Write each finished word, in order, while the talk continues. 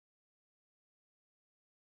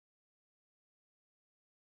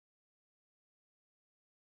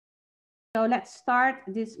So let's start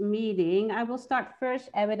this meeting. I will start first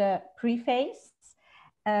with a preface.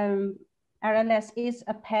 Um, Aralez is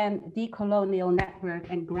a pan-decolonial network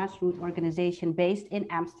and grassroots organization based in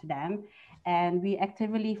Amsterdam, and we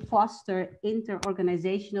actively foster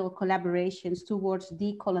inter-organizational collaborations towards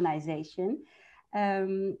decolonization.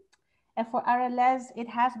 And for Aralez, it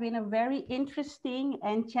has been a very interesting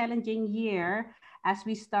and challenging year as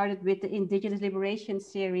we started with the Indigenous Liberation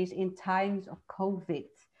Series in times of COVID.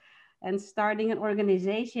 And starting an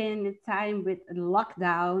organization in time with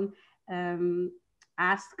lockdown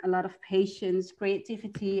asked a lot of patience,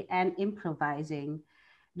 creativity, and improvising.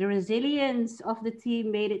 The resilience of the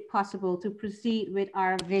team made it possible to proceed with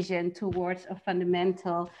our vision towards a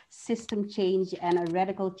fundamental system change and a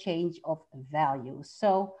radical change of values.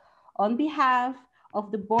 So on behalf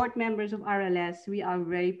of the board members of RLS, we are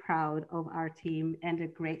very proud of our team and the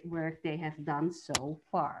great work they have done so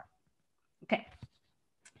far. Okay.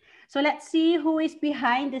 So let's see who is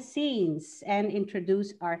behind the scenes and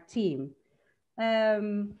introduce our team.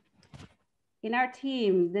 In our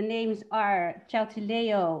team, the names are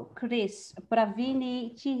Chautileo, Chris,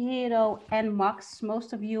 Pravini, Chihiro, and Max.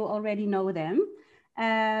 Most of you already know them.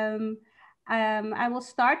 I will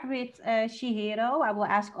start with Chihiro. I will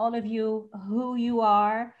ask all of you who you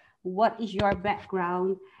are, what is your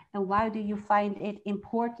background, and why do you find it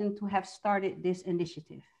important to have started this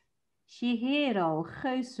initiative? Chihiro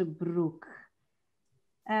Geusebroek.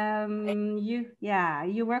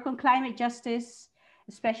 You work on climate justice,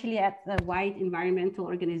 especially at the white environmental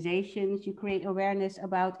organizations. You create awareness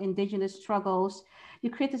about indigenous struggles. You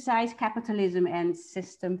criticize capitalism and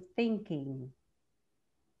system thinking.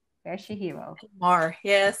 There's Chihiro. More,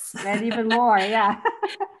 yes. And even more, yeah.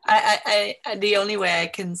 I the only way I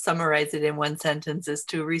can summarize it in one sentence is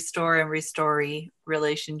to restore and restore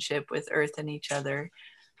relationship with Earth and each other.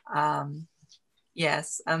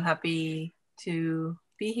 Yes, I'm happy to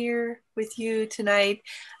be here with you tonight.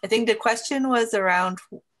 I think the question was around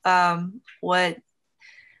what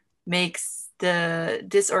makes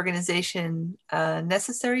this organization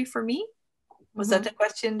necessary for me. Was that the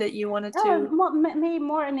question that you wanted to? Maybe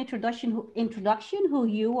more an introduction who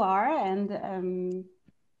you are and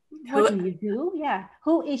what do you do? Yeah,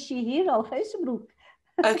 who is Chihiro Geusebroek?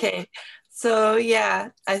 Okay. So yeah,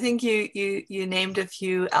 I think you named a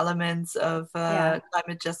few elements of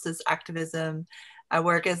climate justice activism. I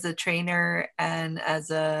work as a trainer and as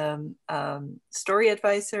a story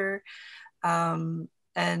advisor, and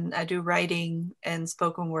I do writing and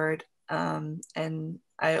spoken word. And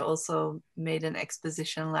I also made an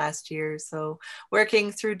exposition last year. So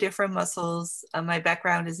working through different muscles. My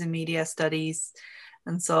background is in media studies,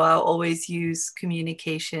 and so I'll always use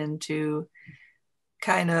communication to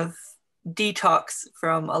kind of detox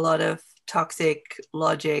from a lot of toxic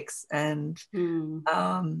logics and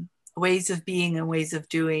ways of being and ways of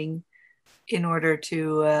doing in order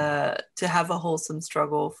to have a wholesome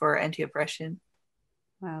struggle for anti-oppression.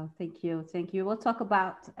 Wow, thank you. Thank you. We'll talk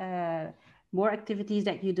about more activities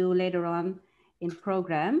that you do later on in the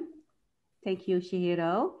program. Thank you,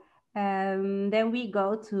 Chihiro. Then we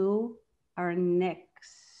go to our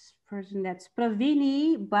next person. That's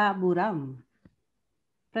Pravini Baburam.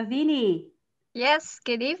 Pravini. Yes,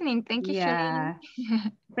 good evening. Thank you, Shalini.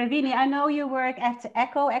 Pravini, I know you work at the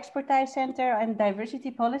ECHO Expertise Center and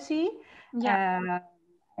Diversity Policy. Yeah.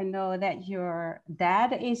 I know that your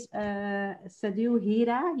dad is Sadhu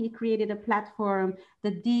Hira. He created a platform,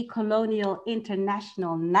 the Decolonial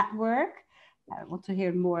International Network. I want to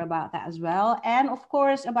hear more about that as well. And of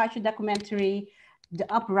course, about your documentary, The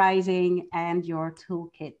Uprising, and your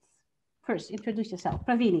toolkit. First, introduce yourself.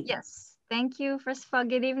 Pravini. Yes. Thank you. First of all,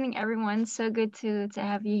 good evening, everyone. So good to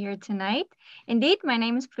have you here tonight. Indeed, my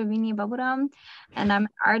name is Pravini Baburam, and I'm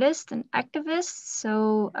an artist and activist.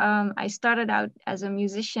 So I started out as a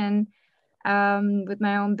musician with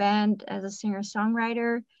my own band as a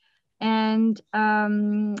singer-songwriter. And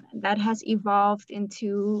that has evolved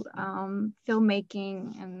into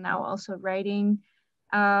filmmaking and now also writing.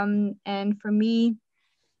 And for me,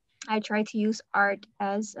 I try to use art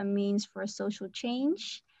as a means for social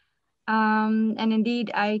change. And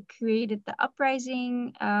indeed, I created The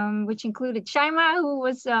Uprising, which included Shaima, who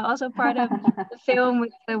was also part of the film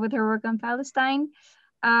with her work on Palestine.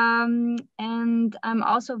 And I'm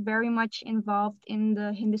also very much involved in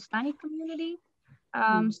the Hindustani community.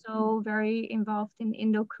 So very involved in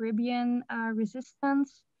Indo-Caribbean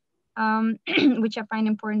resistance, which I find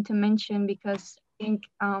important to mention because I think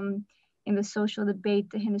in the social debate,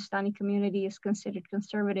 the Hindustani community is considered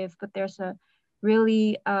conservative, but there's a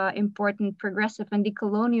really important progressive and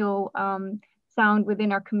decolonial sound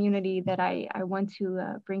within our community that I want to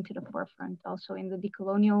bring to the forefront also in the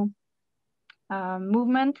decolonial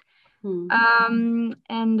movement. From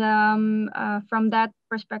that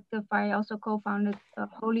perspective, I also co-founded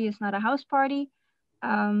Holi is Not a House Party,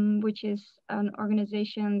 which is an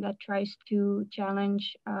organization that tries to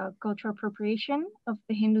challenge cultural appropriation of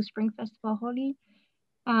the Hindu Spring Festival Holi.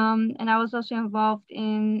 And I was also involved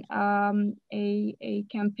in a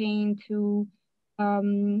campaign to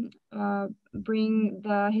bring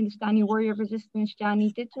the Hindustani warrior resistance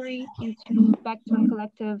Jani Tituri back to a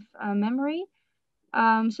collective memory.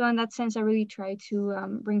 So in that sense, I really try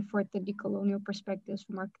to bring forth the decolonial perspectives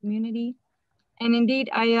from our community. And indeed,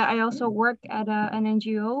 I also work at an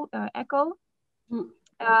NGO, ECHO.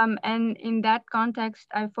 And in that context,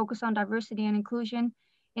 I focus on diversity and inclusion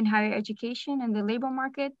in higher education and the labor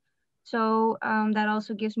market. So that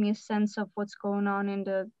also gives me a sense of what's going on in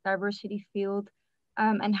the diversity field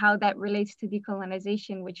and how that relates to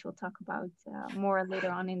decolonization, which we'll talk about more later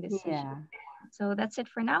on in this session. So that's it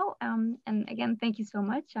for now. And again, thank you so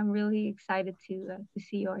much. I'm really excited to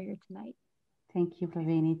see you all here tonight. Thank you,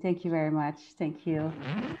 Pravini. Thank you very much. Thank you.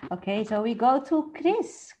 Okay, so we go to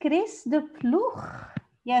Chris. Chris de Ploeg.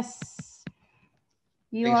 Yes.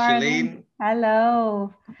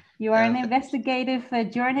 Hello. You are an investigative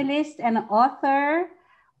journalist and author,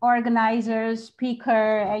 organizer,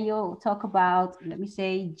 speaker, and you'll talk about, let me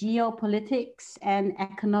say, geopolitics and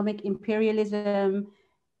economic imperialism,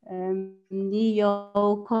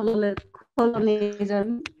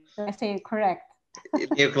 neo-colonialism. Did I say it correct?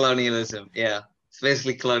 Neocolonialism, yeah. It's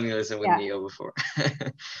basically colonialism with neo before.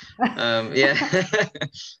 Yeah.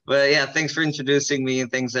 But yeah, thanks for introducing me,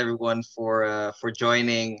 and thanks everyone for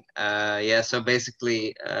joining. Yeah, so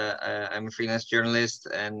basically I'm a freelance journalist,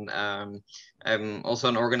 and I'm also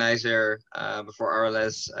an organizer. Before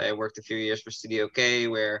Aralez, I worked a few years for Studio K,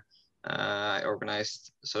 where I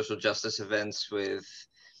organized social justice events with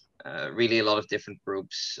really a lot of different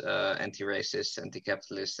groups, anti-racist,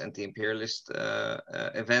 anti-capitalist, anti-imperialist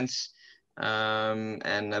events.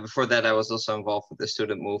 And before that, I was also involved with the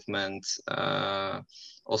student movement,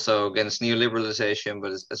 also against neoliberalization,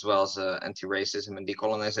 but as well as anti-racism and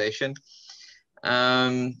decolonization.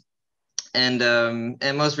 And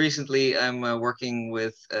most recently, I'm working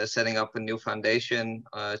with setting up a new foundation.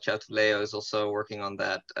 Chautuleo is also working on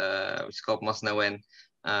that, which is called Masnawen,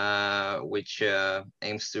 which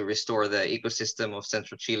aims to restore the ecosystem of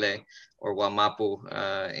Central Chile, or Wamapu,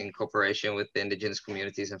 in cooperation with the indigenous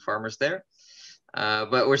communities and farmers there.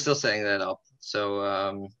 But we're still setting that up.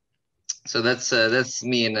 So so that's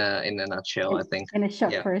me in a nutshell, I think. In a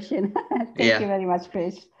short version. Thank you very much,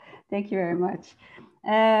 Chris. Thank you very much.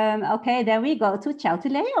 Okay, then we go to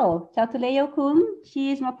Chautuleo. Chautuleo Kun,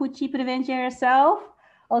 she is Mapuche Prevention herself.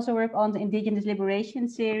 Also work on the Indigenous Liberation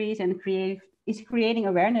series and is creating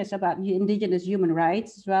awareness about indigenous human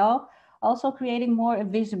rights as well. Also creating more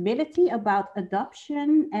visibility about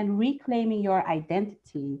adoption and reclaiming your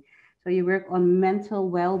identity. So you work on mental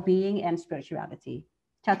well-being and spirituality.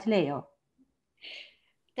 Chautuleo.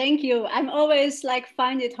 Thank you. I'm always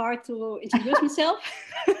find it hard to introduce myself.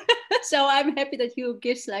 So I'm happy that you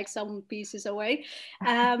give some pieces away.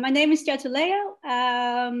 My name is Chautuleo.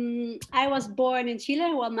 I was born in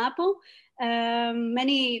Chile, Wamapu.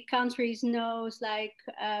 Many countries knows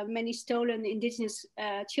many stolen indigenous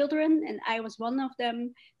children, and I was one of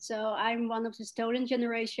them. So I'm one of the stolen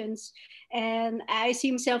generations, and I see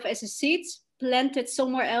myself as a seed planted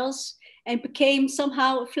somewhere else and became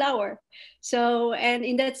somehow a flower. So, and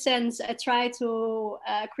in that sense, I try to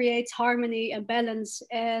create harmony and balance.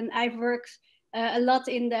 And I've worked a lot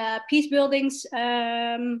in the peace buildings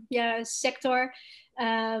sector.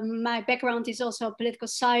 My background is also political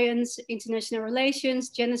science, international relations,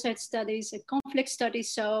 genocide studies, and conflict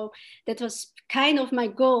studies. So that was kind of my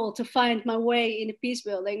goal, to find my way in the peace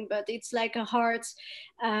building, but it's like a hard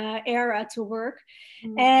area to work.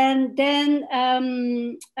 And then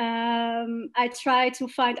I try to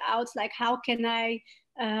find out how can I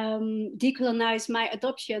decolonize my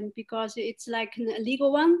adoption, because it's like an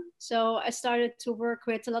illegal one. So I started to work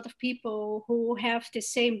with a lot of people who have the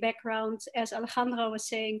same background as Alejandra was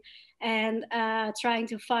saying, and trying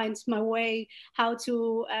to find my way, how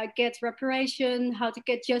to get reparation, how to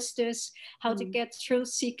get justice, how to get truth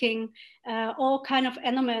seeking. All kind of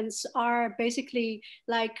elements are basically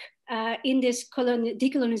in this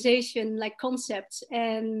decolonization concepts,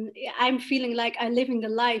 and I'm feeling like I'm living the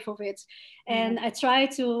life of it. And I try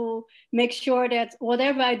to make sure that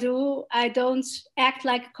whatever I do, I don't act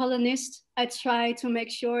like a colonist. I try to make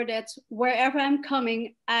sure that wherever I'm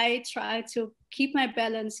coming, I try to keep my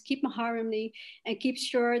balance, keep my harmony, and keep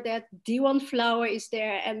sure that the one flower is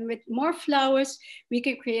there. And with more flowers, we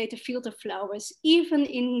can create a field of flowers, even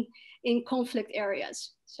in conflict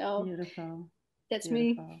areas. So beautiful. That's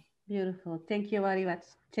Beautiful. me. Beautiful. Thank you very much.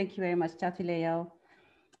 Thank you very much, Tatileo.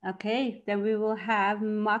 Okay, then we will have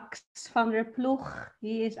Max van der Ploeg.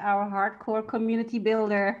 He is our hardcore community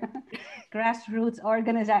builder, grassroots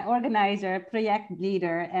organizer, project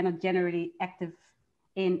leader, and a generally active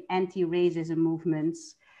in anti-racism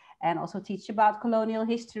movements, and also teach about colonial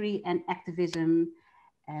history and activism.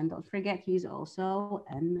 And don't forget, he's also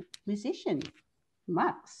a musician.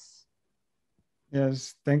 Max.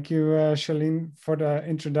 Yes, thank you, Charlene, for the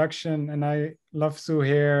introduction. And I love to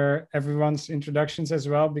hear everyone's introductions as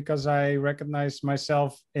well, because I recognize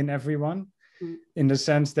myself in everyone, in the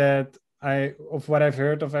sense that of what I've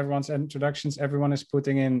heard of everyone's introductions, everyone is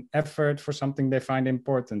putting in effort for something they find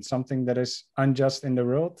important, something that is unjust in the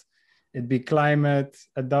world. It'd be climate,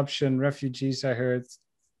 adoption, refugees, I heard,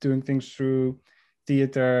 doing things through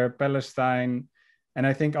theater, Palestine. And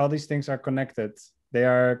I think all these things are connected. They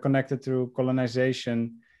are connected through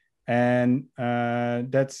colonization, and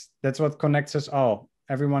that's what connects us all.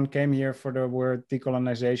 Everyone came here for the word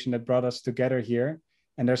decolonization that brought us together here,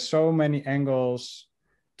 and there's so many angles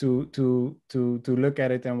to look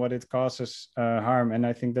at it and what it causes harm. And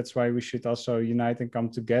I think that's why we should also unite and come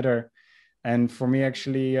together. And for me,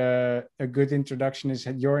 actually, a good introduction is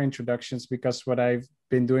your introductions, because what I've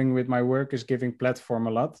been doing with my work is giving platform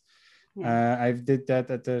a lot. Yeah. I did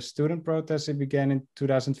that at the student protest. It began in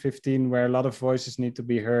 2015, where a lot of voices need to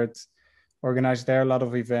be heard, organized there a lot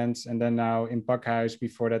of events, and then now in Pakhuis,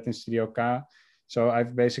 before that in Studio K. So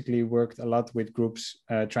I've basically worked a lot with groups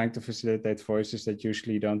trying to facilitate voices that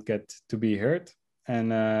usually don't get to be heard.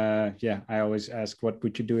 And yeah, I always ask, what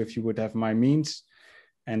would you do if you would have my means?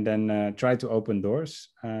 And then try to open doors.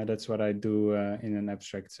 That's what I do in an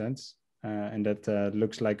abstract sense. And that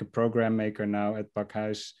looks like a program maker now at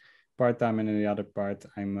Pakhuis, part-time, and in the other part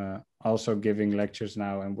I'm also giving lectures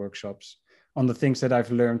now and workshops on the things that I've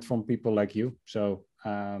learned from people like you. So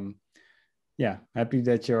yeah, happy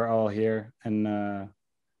that you're all here, and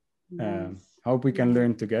nice. Hope we can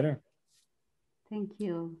learn together. Thank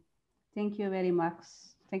you very much.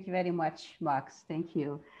 Thank you very much, Max. Thank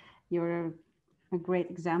you. You're a great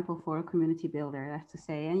example for a community builder, I have to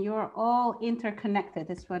say, and you're all interconnected.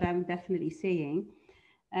 That's what I'm definitely saying.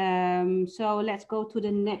 So let's go to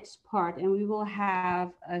the next part, and we will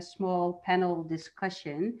have a small panel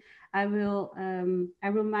discussion. I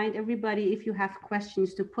remind everybody, if you have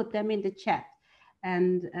questions, to put them in the chat,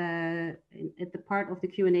 and at the part of the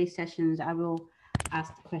Q&A sessions, I will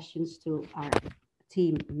ask the questions to our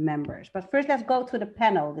team members. But first, let's go to the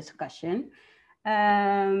panel discussion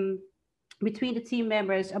between the team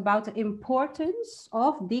members about the importance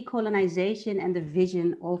of decolonization and the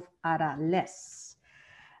vision of Aralez.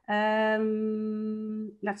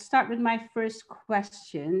 Let's start with my first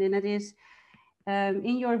question, and it is,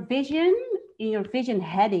 in your vision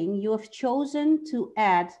heading, you have chosen to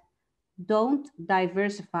add, don't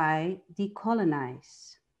diversify,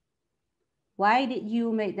 decolonize. Why did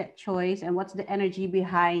you make that choice, and what's the energy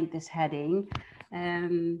behind this heading?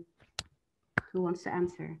 Who wants to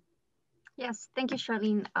answer? Yes, thank you,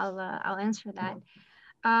 Charlene. I'll answer that.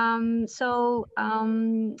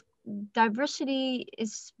 Diversity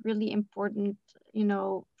is really important,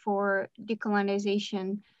 for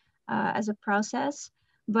decolonization as a process.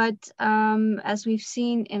 But as we've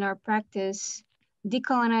seen in our practice,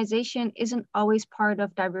 decolonization isn't always part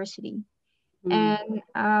of diversity. And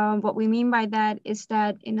what we mean by that is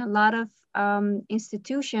that in a lot of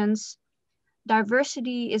institutions,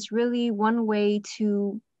 diversity is really one way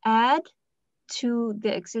to add to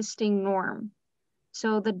the existing norm.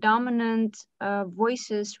 So the dominant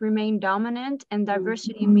voices remain dominant, and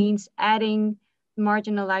diversity means adding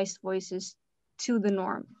marginalized voices to the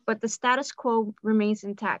norm, but the status quo remains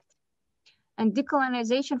intact. And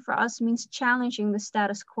decolonization for us means challenging the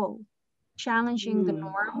status quo, challenging the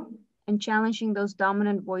norm, and challenging those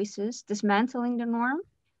dominant voices, dismantling the norm.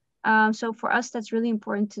 So for us, that's really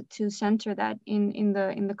important to center that in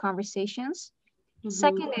the conversations.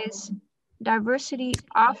 Second is, diversity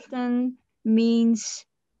often means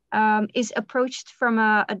is approached from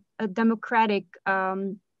a democratic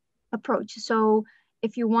approach. So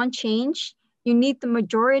if you want change, you need the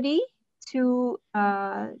majority to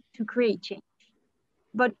create change.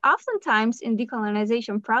 But oftentimes in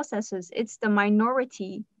decolonization processes, it's the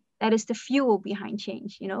minority that is the fuel behind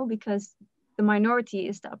change, because the minority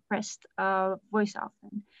is the oppressed voice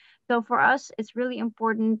often. So for us, it's really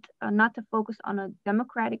important not to focus on a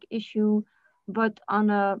democratic issue, but on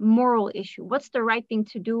a moral issue. What's the right thing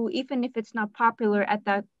to do, even if it's not popular at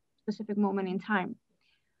that specific moment in time?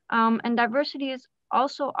 And diversity is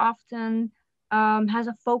also often has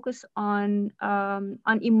a focus on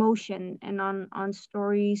emotion and on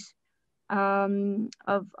stories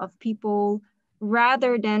of people,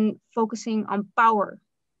 rather than focusing on power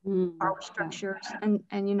structures and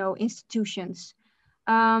institutions.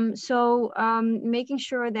 So making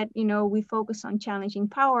sure that we focus on challenging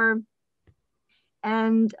power,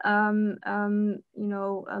 and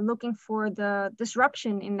looking for the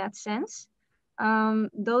disruption in that sense.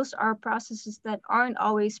 Those are processes that aren't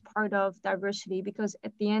always part of diversity, because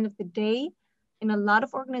at the end of the day, in a lot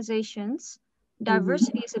of organizations,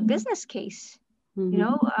 diversity is a business case.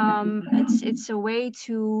 It's a way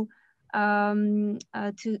to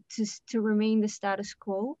remain the status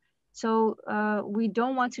quo. So we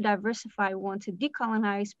don't want to diversify, we want to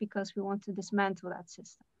decolonize, because we want to dismantle that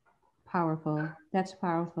system. Powerful. That's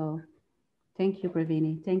powerful. Thank you,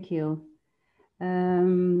 Pravini. Thank you.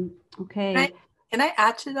 Okay. Can I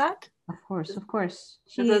add to that? Of course, of course.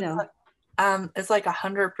 It's like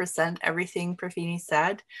 100% everything Pravini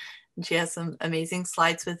said. And she has some amazing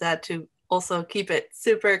slides with that to also keep it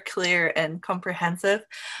super clear and comprehensive.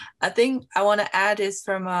 I think I want to add is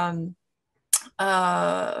from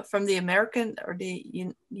the American or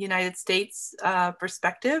the United States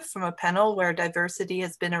perspective, from a panel where diversity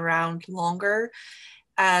has been around longer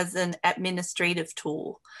as an administrative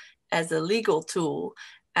tool, as a legal tool.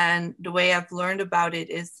 And the way I've learned about it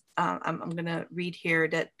is, I'm going to read here,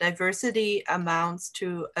 that diversity amounts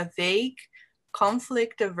to a vague,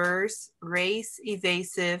 conflict-averse,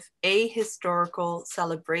 race-evasive, ahistorical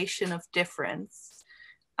celebration of difference.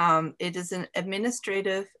 It is an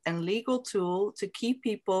administrative and legal tool to keep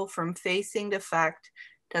people from facing the fact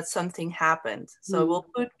that something happened. So we'll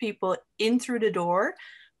put people in through the door,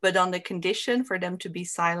 but on the condition for them to be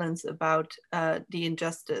silenced about the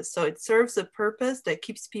injustice. So it serves a purpose that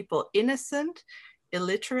keeps people innocent,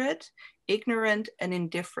 illiterate, ignorant, and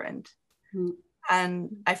indifferent. And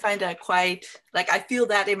I find that quite, like, I feel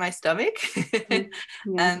that in my stomach. And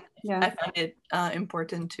I find it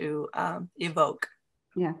important to evoke.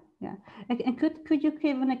 Yeah. And could you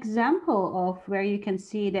give an example of where you can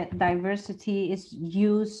see that diversity is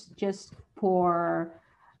used just for,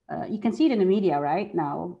 you can see it in the media right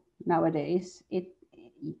nowadays.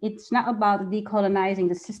 It's not about decolonizing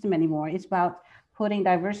the system anymore. It's about putting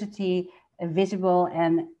diversity visible,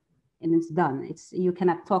 and it's done. You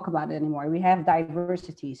cannot talk about it anymore. We have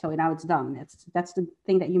diversity, so now it's done. That's the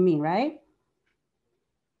thing that you mean, right?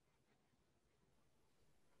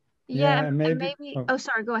 Yeah, maybe. Oh,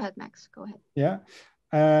 sorry. Go ahead, Max. Go ahead. Yeah.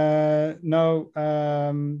 No,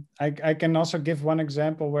 I can also give one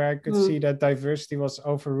example where I could see that diversity was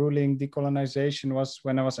overruling decolonization was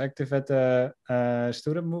when I was active at the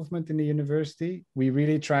student movement in the university. We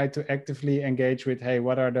really tried to actively engage with, hey,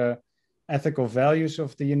 what are the ethical values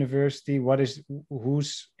of the university?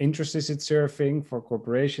 Whose interest is it serving? For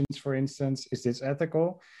corporations, for instance, is this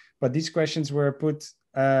ethical? But these questions were put,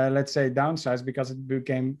 let's say, downsized because it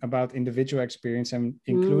became about individual experience and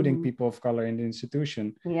including people of color in the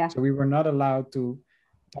institution. Yeah. So we were not allowed to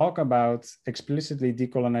talk about explicitly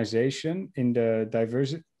decolonization in the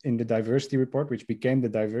diversity report, which became the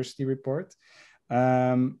diversity report,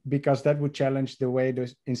 because that would challenge the way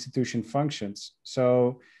the institution functions.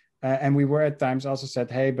 So, and we were at times also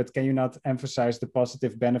said, hey, but can you not emphasize the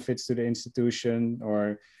positive benefits to the institution,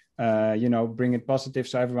 or bring it positive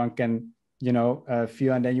so everyone can,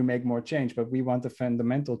 feel, and then you make more change. But we want a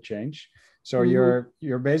fundamental change. So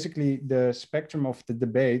you're basically, the spectrum of the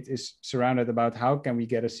debate is surrounded about how can we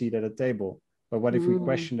get a seat at a table? But what if we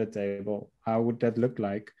question the table? How would that look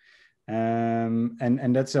like?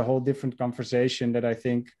 And that's a whole different conversation that I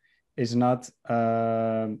think is not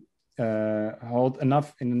hold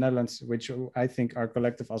enough in the Netherlands, which I think our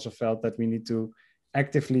collective also felt that we need to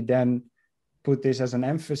actively then put this as an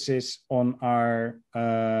emphasis on our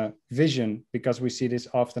vision, because we see this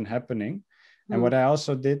often happening. And what I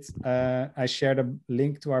also did, I shared a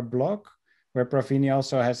link to our blog where Pravini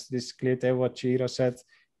also has this clear table. What Chihiro said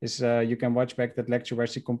is you can watch back that lecture where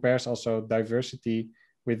she compares also diversity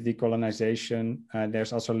with decolonization.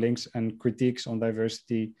 There's also links and critiques on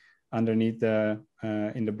diversity underneath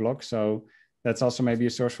in the blog. So that's also maybe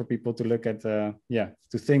a source for people to look at, to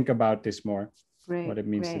think about this more, what it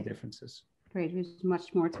means, the differences. Great, there's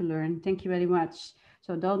much more to learn. Thank you very much.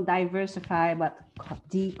 So don't diversify, but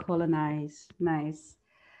decolonize. Nice.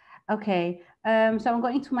 Okay, so I'm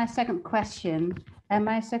going to my second question. And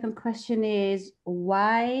my second question is,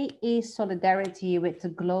 why is solidarity with the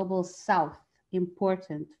Global South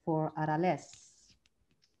important for Aralez?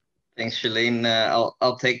 Thanks, Charlene.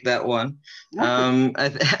 I'll take that one. Okay.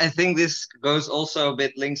 I think this goes also a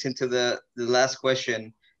bit links into the last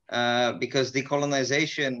question, because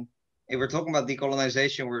decolonization if we're talking about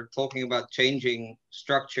decolonization, we're talking about changing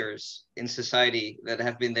structures in society that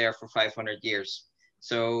have been there for 500 years.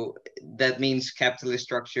 So that means capitalist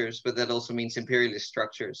structures, but that also means imperialist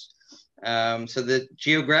structures. So the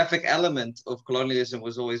geographic element of colonialism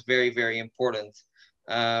was always very, very important,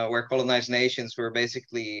 where colonized nations were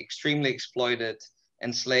basically extremely exploited,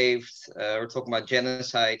 enslaved. We're talking about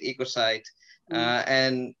genocide, ecocide,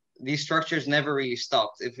 and these structures never really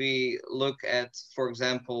stopped. If we look at, for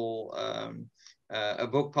example, a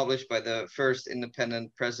book published by the first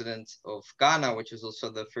independent president of Ghana, which is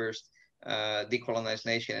also the first decolonized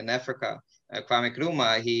nation in Africa, Kwame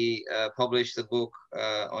Nkrumah, he published a book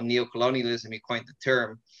on neocolonialism. He coined the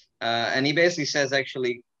term. And he basically says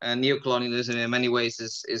actually neocolonialism in many ways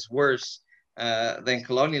is worse than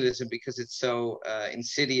colonialism because it's so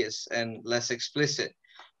insidious and less explicit.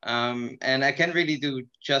 And I can't really do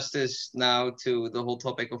justice now to the whole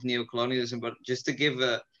topic of neocolonialism, but just to give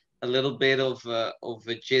a little bit of a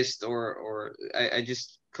gist, or I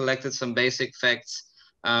just collected some basic facts.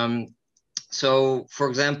 So, for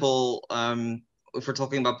example, if we're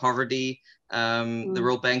talking about poverty, the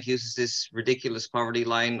World Bank uses this ridiculous poverty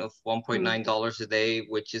line of $1.9 a day,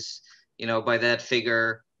 which is, you know, by that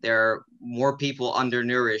figure, there are more people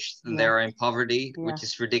undernourished than there are in poverty, which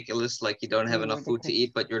is ridiculous. Like you don't have enough food to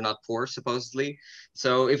eat, but you're not poor, supposedly.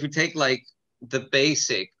 So if we take like the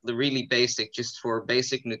really basic, just for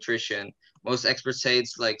basic nutrition, most experts say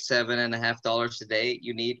it's like $7.50 a day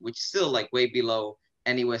you need, which is still like way below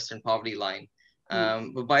any Western poverty line.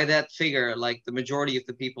 But by that figure, like the majority of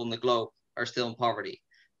the people in the globe are still in poverty.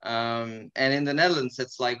 And in the Netherlands,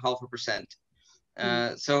 it's like 0.5%.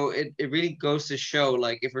 So it really goes to show,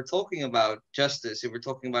 like, if we're talking about justice, if we're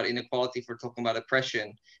talking about inequality, if we're talking about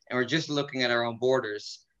oppression, and we're just looking at our own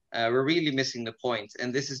borders, we're really missing the point.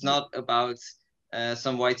 And this is not about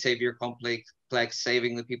some white savior complex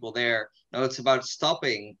saving the people there. No, it's about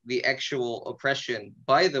stopping the actual oppression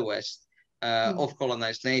by the West of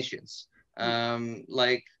colonized nations.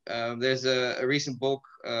 There's a recent book,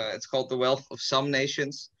 it's called The Wealth of Some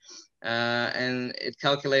Nations. And it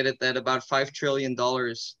calculated that about $5 trillion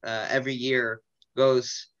every year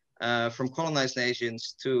goes from colonized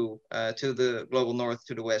nations to the global north,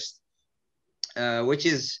 to the West, which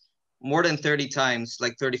is more than 30 times,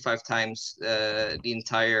 like 35 times the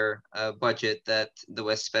entire budget that the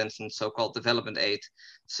West spends in so-called development aid.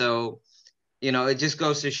 So, you know, it just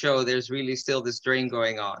goes to show there's really still this drain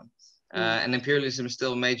going on. And imperialism is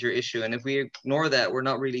still a major issue. And if we ignore that, we're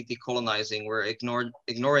not really decolonizing. We're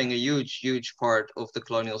ignoring a huge part of the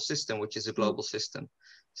colonial system, which is a global system.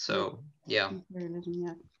 So, yeah. Imperialism,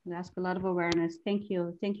 yeah. That's a lot of awareness. Thank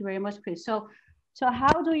you. Thank you very much, Chris. So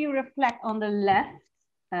how do you reflect on the left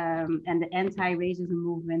and the anti-racism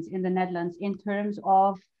movements in the Netherlands in terms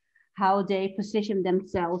of how they position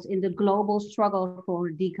themselves in the global struggle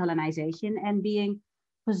for decolonization and being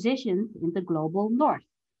positioned in the global north?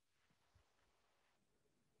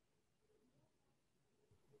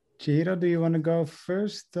 Chihiro, do you want to go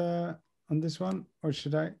first on this one, or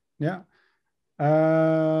should I? Yeah.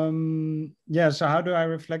 So how do I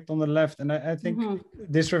reflect on the left? And I think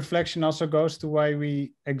this reflection also goes to why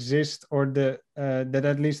we exist, or that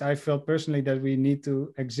at least I felt personally that we need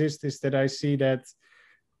to exist, is that I see that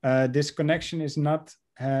this connection is not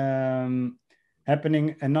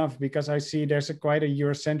happening enough, because I see there's quite a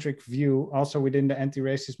Eurocentric view also within the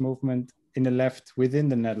anti-racist movement in the left within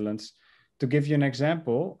the Netherlands. To give you an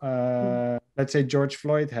example, let's say George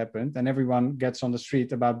Floyd happened and everyone gets on the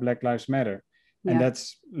street about Black Lives Matter. And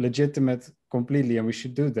that's legitimate completely, and we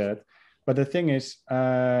should do that. But the thing is,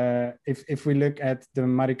 if we look at the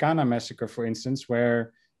Marikana massacre, for instance,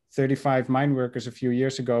 where 35 mine workers a few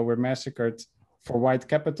years ago were massacred for white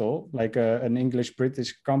capital, like an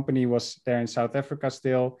English-British company was there in South Africa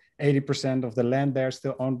still, 80% of the land there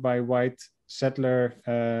still owned by white settler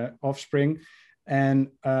offspring. And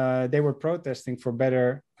they were protesting for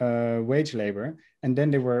better wage labor. And then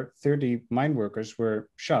there were 30 mine workers were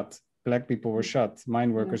shot. Black people were shot,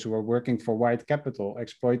 mine workers who were working for white capital,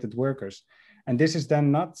 exploited workers. And this is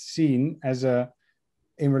then not seen as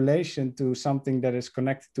in relation to something that is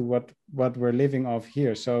connected to what we're living off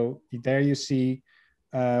here. So there you see,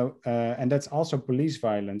 and that's also police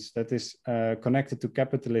violence that is connected to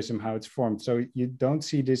capitalism, how it's formed. So you don't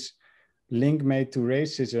see this link made to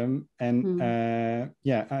racism and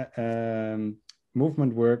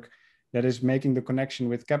movement work that is making the connection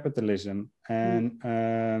with capitalism. And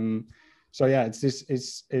it's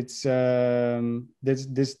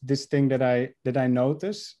this thing that I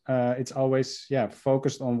notice. It's always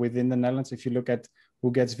focused on within the Netherlands. If you look at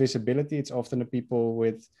who gets visibility, it's often the people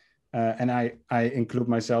with and I include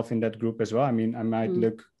myself in that group as well. I mean, I might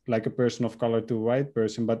look like a person of color to a white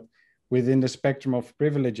person, but within the spectrum of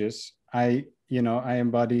privileges, I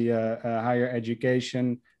embody a higher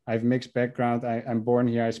education. I have mixed background. I'm born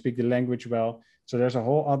here. I speak the language well. So there's a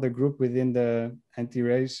whole other group within the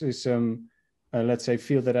anti-racism, let's say,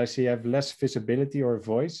 field that I see have less visibility or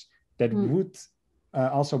voice that would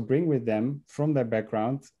also bring with them from their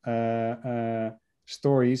background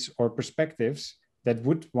stories or perspectives that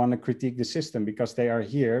would want to critique the system because they are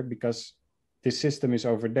here, because this system is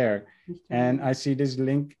over there. And I see this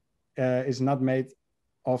link is not made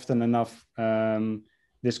often enough,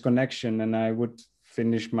 this connection. And I would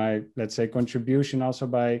finish my, let's say, contribution also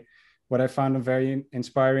by what I found a very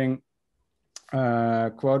inspiring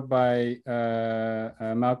quote by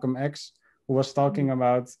Malcolm X, who was talking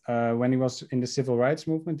about when he was in the civil rights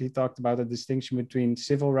movement, he talked about a distinction between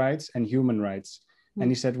civil rights and human rights. And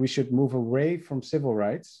he said we should move away from civil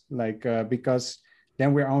rights, like because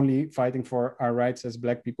then we're only fighting for our rights as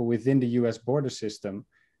Black people within the US border system.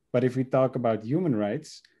 But if we talk about human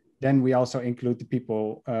rights, then we also include the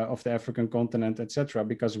people of the African continent, etc.,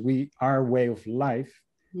 because our way of life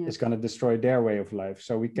is going to destroy their way of life.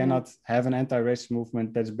 So we cannot have an anti-racist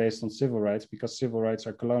movement that's based on civil rights because civil rights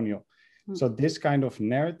are colonial. So this kind of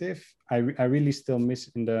narrative, I really still miss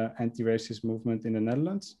in the anti-racist movement in the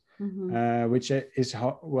Netherlands, which is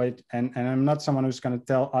and I'm not someone who's going to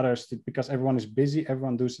tell others because everyone is busy,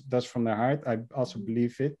 everyone does from their heart. I also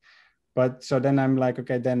believe it. But so then I'm like,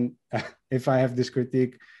 okay, then if I have this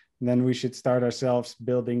critique, then we should start ourselves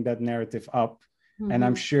building that narrative up. And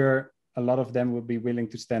I'm sure a lot of them will be willing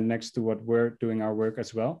to stand next to what we're doing our work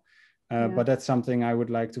as well. But that's something I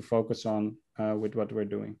would like to focus on with what we're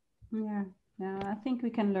doing. Yeah, I think we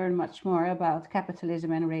can learn much more about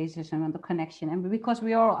capitalism and racism and the connection, and because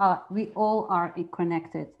we all are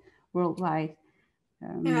connected worldwide.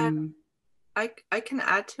 I can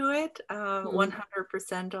add to it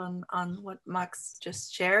 100% on what Max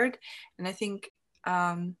just shared, and I think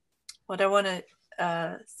what I want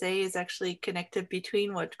to say is actually connected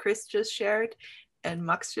between what Chris just shared and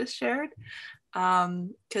Max just shared.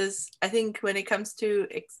 Because I think when it comes to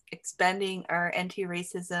expanding our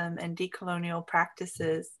anti-racism and decolonial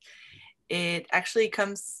practices, it actually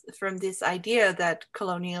comes from this idea that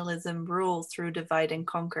colonialism rules through divide and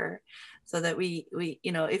conquer. So that we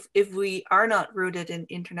if we are not rooted in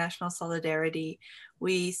international solidarity,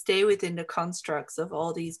 we stay within the constructs of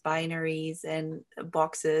all these binaries and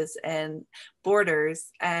boxes and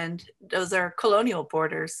borders, and those are colonial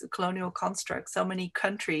borders, colonial constructs. So many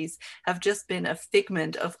countries have just been a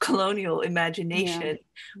figment of colonial imagination,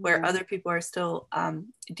 where other people are still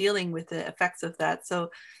dealing with the effects of that.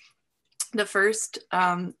 So the first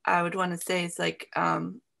I would want to say is like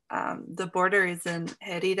the border is an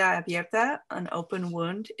herida abierta, an open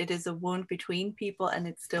wound. It is a wound between people and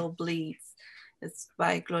it still bleeds. It's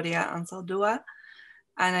by Gloria Anzaldúa.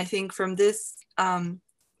 And I think from this,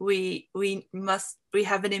 we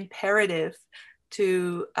have an imperative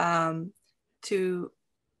to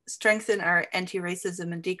strengthen our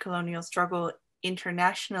anti-racism and decolonial struggle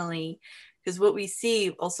internationally. Because what we see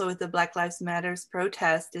also with the Black Lives Matters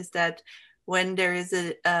protest is that when there is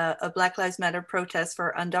a Black Lives Matter protest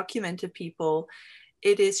for undocumented people,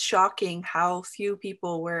 it is shocking how few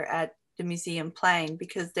people were at the museum playing,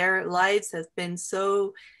 because their lives have been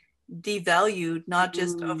so devalued, not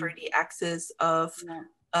just over the axis of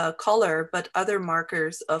color, but other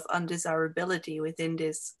markers of undesirability within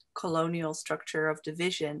this colonial structure of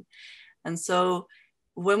division. And so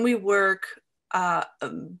when we work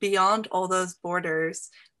beyond all those borders,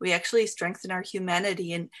 we actually strengthen our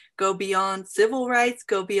humanity and go beyond civil rights,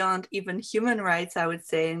 go beyond even human rights, I would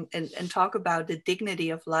say, and talk about the dignity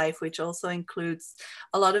of life, which also includes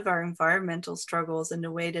a lot of our environmental struggles and the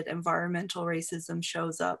way that environmental racism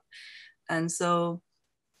shows up. And so,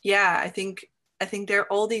 yeah, I think there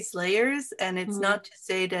are all these layers, and it's not to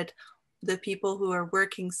say that the people who are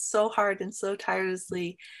working so hard and so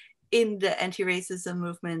tirelessly in the anti-racism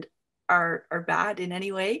movement are bad in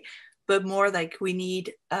any way, but more like we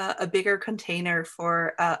need a bigger container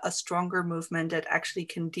for a stronger movement that actually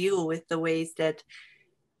can deal with the ways that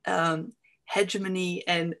hegemony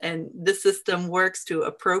and the system works to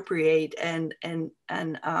appropriate and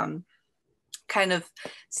kind of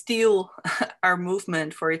steal our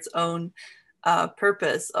movement for its own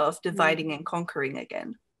purpose of dividing and conquering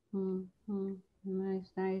again.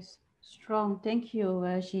 Nice, strong. Thank you,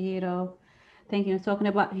 Chihiro. Thank you. Talking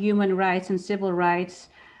about human rights and civil rights,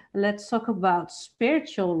 let's talk about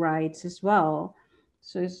spiritual rights as well.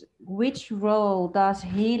 So which role does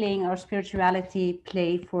healing or spirituality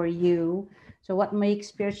play for you? So what makes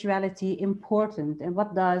spirituality important, and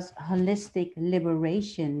what does holistic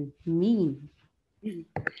liberation mean?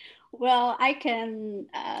 Well, I can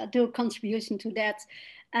do a contribution to that.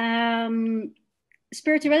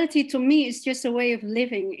 Spirituality to me is just a way of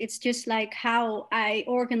living. It's just like how I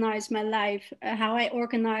organize my life, how I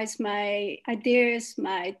organize my ideas,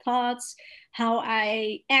 my thoughts, how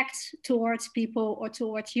I act towards people or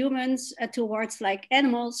towards humans, towards like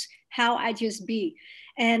animals, how I just be.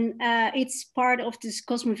 And it's part of this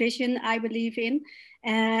cosmovision I believe in.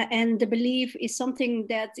 And the belief is something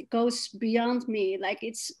that goes beyond me. Like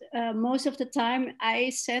it's most of the time I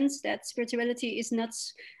sense that spirituality is not,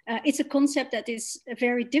 it's a concept that is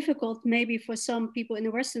very difficult maybe for some people in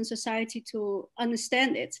the Western society to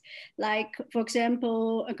understand it. Like, for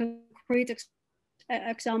example, a concrete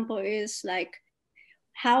example is like,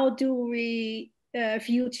 how do we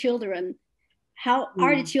view children? How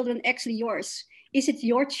are the children actually yours? Is it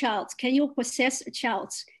your child? Can you possess a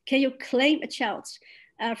child? Can you claim a child?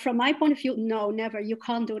 From my point of view, no, never. You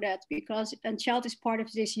can't do that because a child is part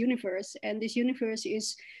of this universe, and this universe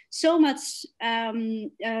is so much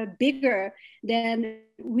bigger than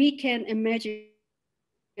we can imagine.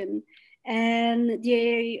 And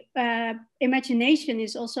the imagination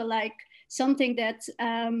is also like something that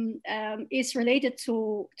is related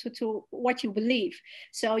to what you believe.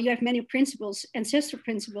 So you have many principles, ancestral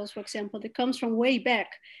principles, for example, that comes from way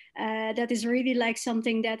back. That is really like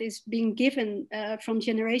something that is being given from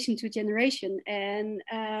generation to generation. And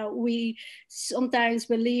we sometimes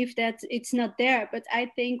believe that it's not there. But I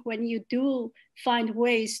think when you do find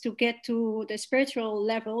ways to get to the spiritual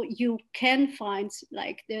level, you can find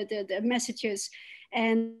like the messages,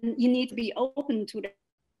 and you need to be open to that.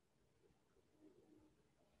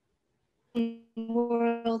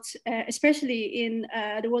 World, especially in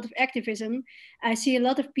the world of activism, I see a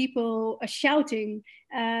lot of people shouting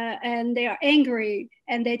and they are angry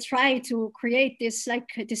and they try to create this like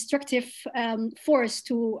destructive force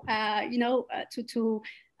to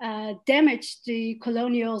damage the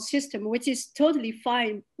colonial system, which is totally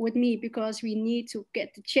fine with me because we need to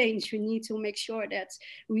get the change. We need to make sure that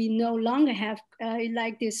we no longer have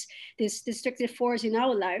like this destructive force in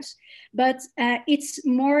our lives. But it's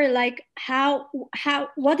more like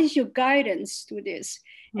what is your guidance to this?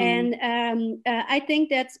 And I think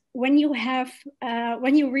that when you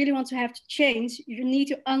really want to have change, you need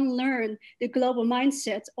to unlearn the global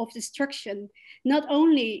mindset of destruction, not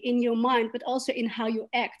only in your mind, but also in how you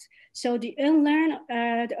act. So the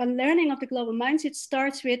unlearning of the global mindset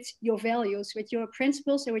starts with your values, with your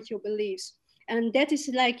principles, and with your beliefs. And that is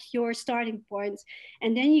like your starting point.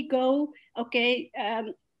 And then you go, okay,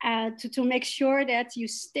 to make sure that you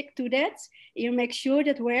stick to that. You make sure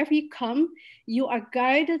that wherever you come, you are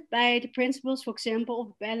guided by the principles, for example,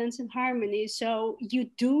 of balance and harmony. So you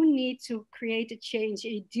do need to create a change.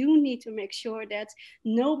 You do need to make sure that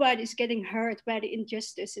nobody's getting hurt by the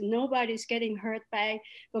injustice and nobody's getting hurt by,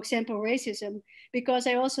 for example, racism. Because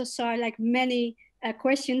I also saw like many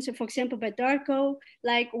questions, for example, by Darko,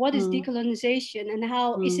 like what is decolonization and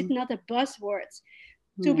how is it not a buzzword?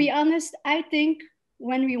 To be honest, I think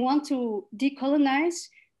when we want to decolonize,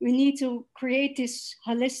 we need to create this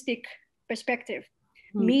holistic perspective,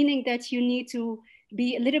 meaning that you need to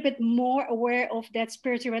be a little bit more aware of that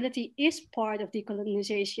spirituality is part of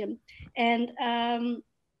decolonization. And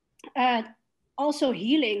also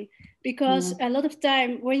healing, because a lot of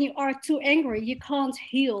time when you are too angry, you can't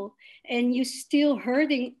heal and you're still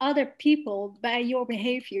hurting other people by your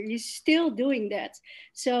behavior. You're still doing that.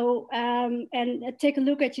 So, and take a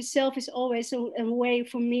look at yourself is always a way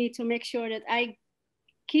for me to make sure that I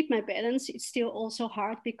keep my balance. It's still also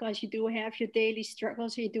hard because you do have your daily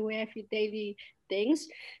struggles, you do have your daily things,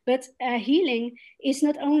 but healing is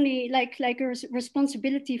not only like a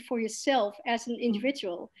responsibility for yourself as an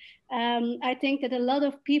individual. I think that a lot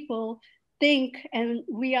of people think, and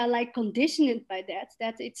we are like conditioned by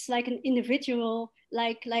that it's like an individual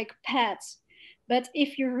like path. But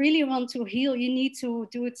if you really want to heal, you need to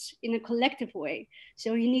do it in a collective way.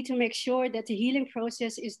 So you need to make sure that the healing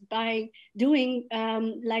process is by doing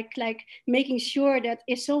like making sure that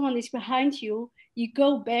if someone is behind you, you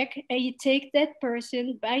go back and you take that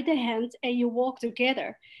person by the hand and you walk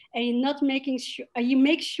together, and you're not making sure, you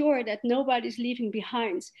make sure that nobody's leaving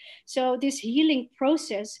behind. So this healing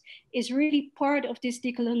process is really part of this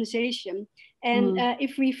decolonization. And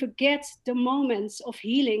if we forget the moments of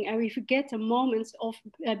healing and we forget the moments of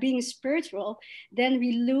being spiritual, then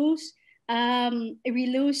we lose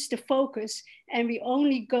the focus, and we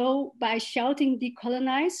only go by shouting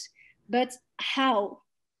decolonize. But how?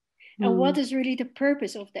 And what is really the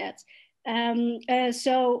purpose of that?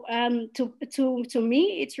 So to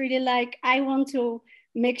me, it's really like I want to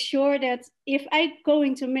make sure that if I'm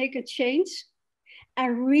going to make a change, I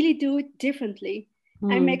really do it differently.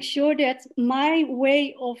 I make sure that my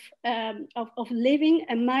way of living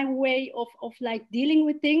and my way of like dealing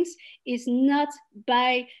with things is not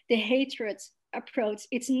by the hatred approach.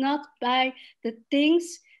 It's not by the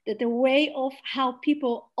things that the way of how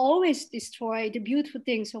people always destroy the beautiful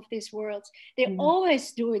things of this world. They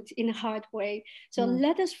always do it in a hard way. So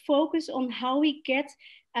let us focus on how we get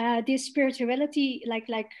this spirituality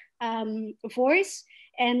voice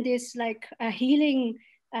and this like healing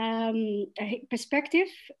perspective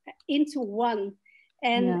into one,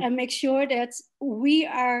 and make sure that we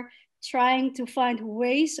are trying to find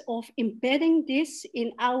ways of embedding this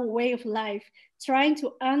in our way of life, trying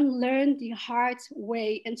to unlearn the hard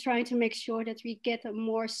way and trying to make sure that we get a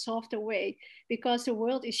more softer way, because the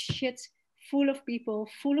world is shit, full of people,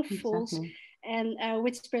 full of fools. And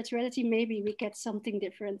with spirituality, maybe we get something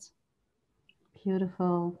different.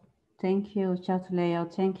 Beautiful. Thank you,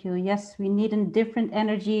 Chautuleo. Thank you. Yes, we need a different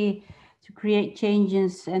energy to create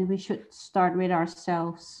changes, and we should start with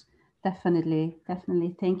ourselves. Definitely,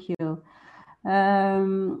 definitely. Thank you.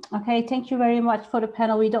 Okay, thank you very much for the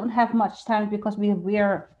panel. We don't have much time because we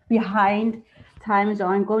are behind time, so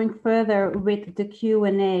I'm going further with the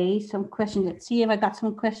Q&A. Some questions. Let's see if I got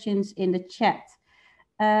some questions in the chat.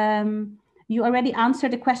 You already answered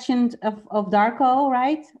the question of Darko,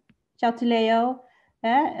 right, Chautuleo?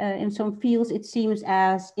 In some fields, it seems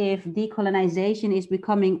as if decolonization is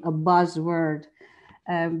becoming a buzzword.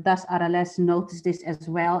 Does Aralez notice this as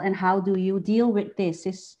well? And how do you deal with this?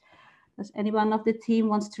 Does anyone of the team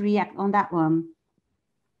wants to react on that one?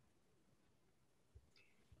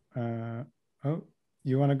 Oh,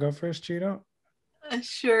 you want to go first, Chiro?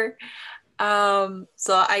 Sure.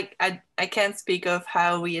 So I can't speak of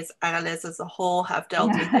how we as Aralez as a whole have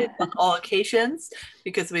dealt with it on all occasions,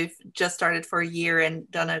 because we've just started for a year and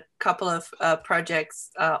done a couple of projects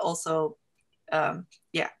also,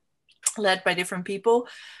 led by different people.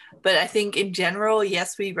 But I think in general,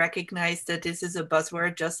 yes, we recognize that this is a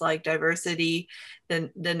buzzword, just like diversity. Then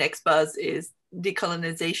the next buzz is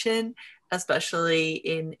decolonization, especially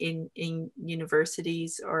in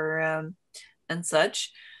universities or and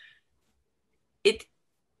such.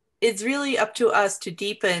 It's really up to us to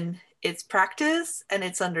deepen its practice and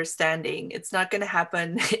its understanding. It's not going to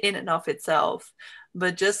happen in and of itself.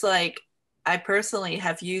 But just like I personally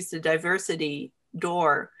have used the diversity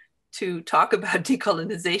door to talk about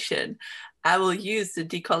decolonization, I will use the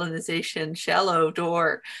decolonization shallow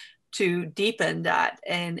door to deepen that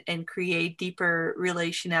and create deeper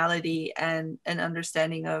relationality and an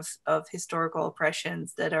understanding of historical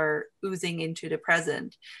oppressions that are oozing into the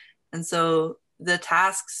present. And so the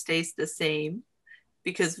task stays the same,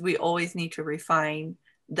 because we always need to refine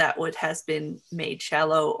that what has been made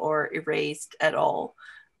shallow or erased at all.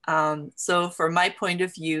 So from my point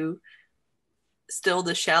of view, still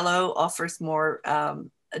the shallow offers more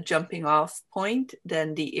a jumping off point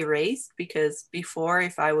than the erased, because before,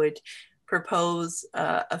 if I would propose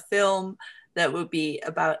a film that would be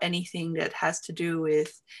about anything that has to do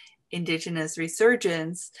with Indigenous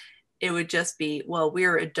resurgence, it would just be, well,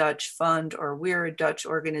 we're a Dutch fund or we're a Dutch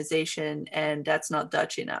organization, and that's not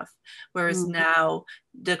Dutch enough. Whereas now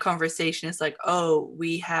the conversation is like, oh,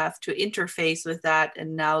 we have to interface with that,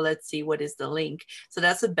 and now let's see what is the link. So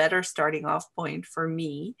that's a better starting off point for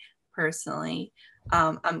me personally.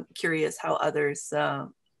 I'm curious how others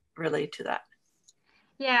relate to that.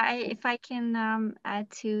 Yeah, if I can add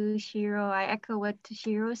to Shiro, I echo what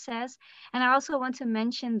Shiro says. And I also want to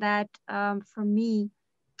mention that for me,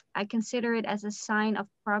 I consider it as a sign of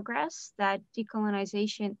progress that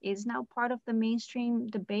decolonization is now part of the mainstream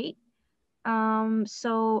debate.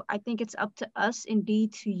 So I think it's up to us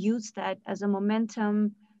indeed to use that as a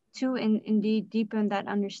momentum to indeed deepen that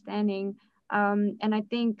understanding. And I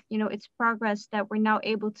think, you know, it's progress that we're now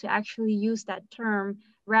able to actually use that term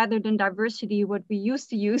rather than diversity, what we used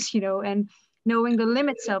to use, you know, and knowing the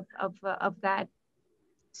limits of that.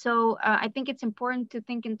 So I think it's important to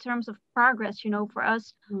think in terms of progress, you know, for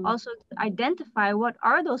us also to identify what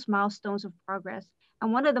are those milestones of progress.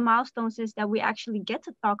 And one of the milestones is that we actually get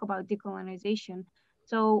to talk about decolonization.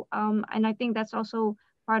 So, and I think that's also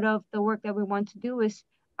part of the work that we want to do is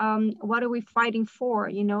what are we fighting for,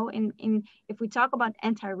 you know, if we talk about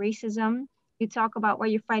anti-racism, you talk about what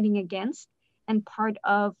you're fighting against. And part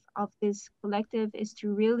of this collective is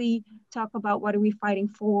to really talk about what are we fighting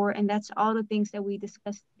for. And that's all the things that we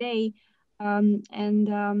discussed today. In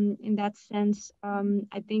that sense,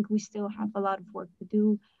 I think we still have a lot of work to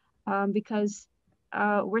do because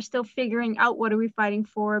we're still figuring out what are we fighting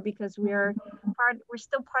for, because we're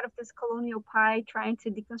still part of this colonial pie, trying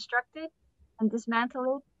to deconstruct it and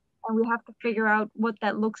dismantle it. And we have to figure out what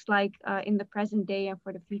that looks like in the present day and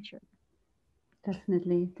for the future.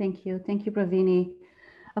 Definitely. Thank you. Thank you, Pravini.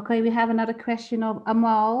 Okay, we have another question of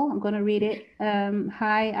Amal. I'm going to read it.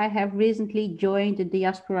 Hi, I have recently joined the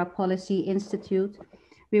Diaspora Policy Institute.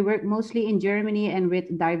 We work mostly in Germany and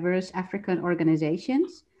with diverse African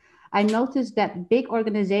organizations. I noticed that big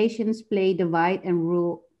organizations play divide and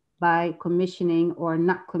rule by commissioning or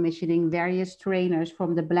not commissioning various trainers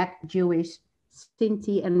from the Black, Jewish,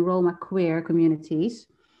 Sinti, and Roma queer communities.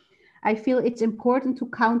 I feel it's important to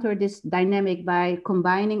counter this dynamic by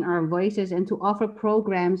combining our voices and to offer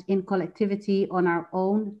programs in collectivity on our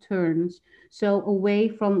own terms. So away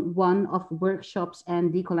from one of workshops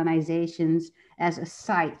and decolonizations as a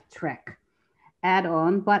side track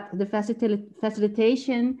add-on, but the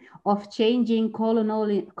facilitation of changing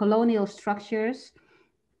colonial structures.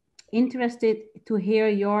 Interested to hear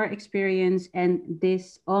your experience and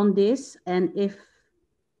this and if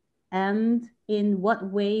and in what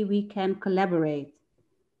way we can collaborate,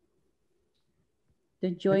 the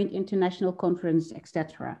joint international conference,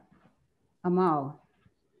 etc. Amal.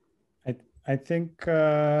 I think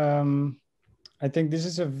this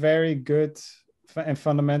is a very good and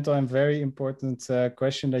fundamental and very important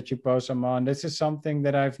question that you pose, Amal. And this is something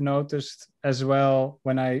that I've noticed as well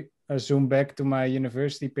when I zoom back to my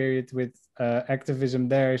university period with activism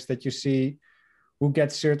there, is that you see who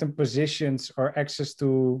gets certain positions or access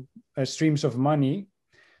to streams of money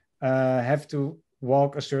have to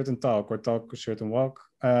walk a certain talk or talk a certain walk.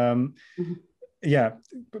 Yeah,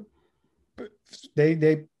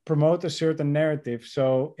 they promote a certain narrative.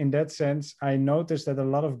 So in that sense, I noticed that a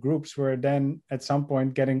lot of groups were then at some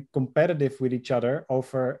point getting competitive with each other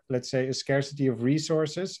over, let's say, a scarcity of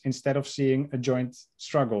resources instead of seeing a joint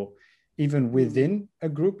struggle. Even within a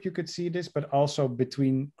group, you could see this, but also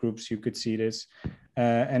between groups, you could see this.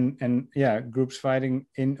 And yeah, groups fighting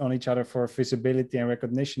on each other for visibility and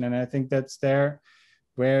recognition. And I think that's there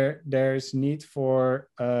where there's need for,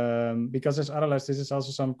 because as Aralez, this is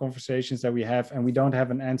also some conversations that we have and we don't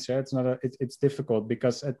have an answer. It's not it's difficult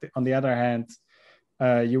because on the other hand,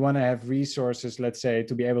 you want to have resources, let's say,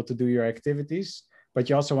 to be able to do your activities, but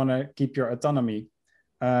you also want to keep your autonomy.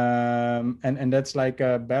 And that's like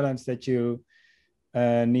a balance that you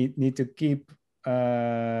need to keep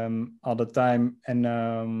all the time.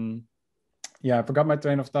 And yeah, I forgot my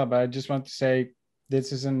train of thought, but I just want to say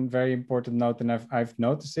this is a very important note, and I've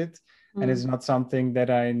noticed it, and it's not something that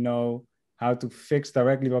I know how to fix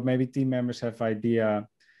directly, but maybe team members have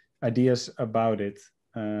ideas about it.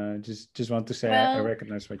 Just want to say, well, I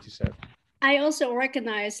recognize what you said. I also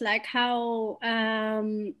recognize like how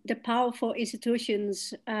the powerful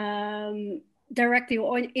institutions directly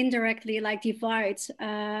or indirectly like divide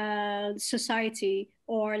society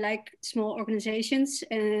or like small organizations.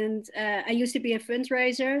 And I used to be a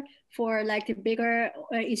fundraiser for like the bigger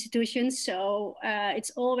institutions. So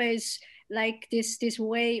it's always like this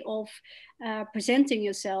way of presenting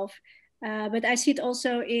yourself. But I see it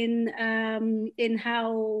also in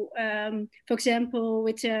how, for example,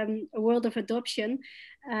 with a world of adoption,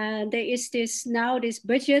 there is this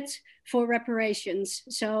budget for reparations.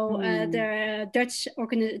 So the Dutch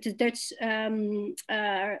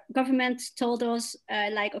government told us,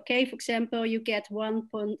 like, okay, for example, you get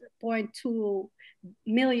 1.2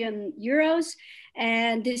 million euros,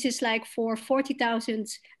 and this is like for 40,000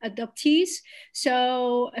 adoptees.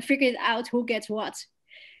 So I figured out who gets what.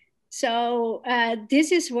 So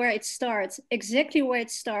this is where it starts, exactly where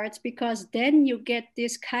it starts, because then you get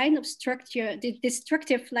this kind of structure,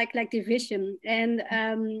 destructive like division. And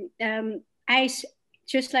I,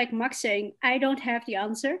 just like Max saying, I don't have the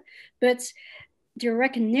answer, but the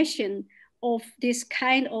recognition of this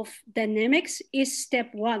kind of dynamics is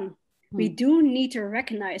step one. We do need to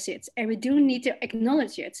recognize it, and we do need to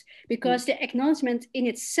acknowledge it, because the acknowledgement in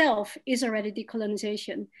itself is already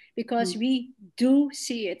decolonization, because we do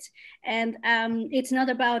see it. And it's not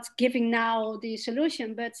about giving now the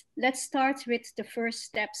solution, but let's start with the first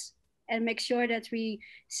steps and make sure that we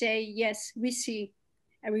say, yes, we see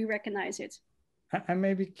and we recognize it. I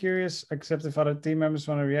may be curious, except if other team members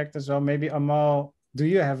want to react as well. Maybe Amal, do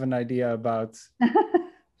you have an idea about...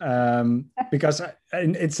 because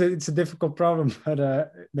it's a difficult problem,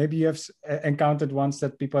 but maybe you have encountered once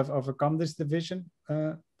that people have overcome this division.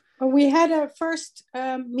 We had a first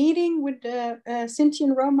meeting with the Sinti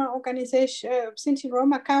and Roma organization, Sinti and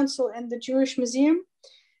Roma Council, and the Jewish Museum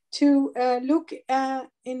to look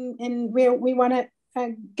in where we want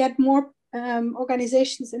to get more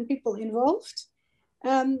organizations and people involved.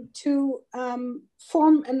 To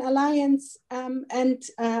form an alliance and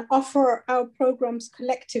offer our programs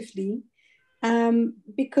collectively,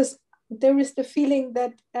 because there is the feeling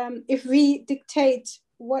that if we dictate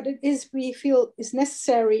what it is we feel is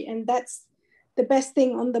necessary, and that's the best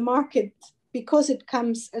thing on the market because it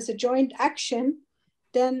comes as a joint action,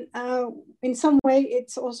 then in some way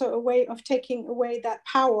it's also a way of taking away that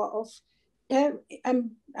power of,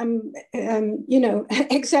 I'm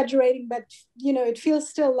exaggerating, but it feels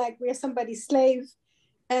still like we're somebody's slave,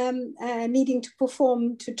 needing to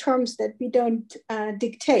perform to terms that we don't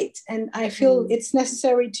dictate. And I feel it's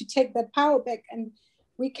necessary to take that power back, and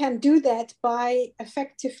we can do that by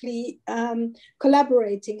effectively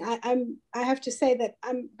collaborating. I have to say that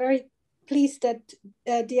I'm very pleased that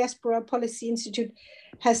Diaspora Policy Institute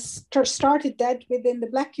has started that within the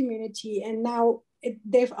Black community, and now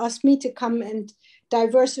they've asked me to come and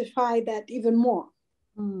diversify that even more.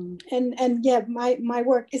 And yeah, my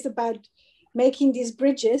work is about making these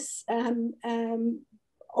bridges.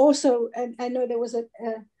 Also, and I know there was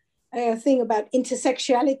a thing about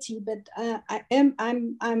intersexuality, but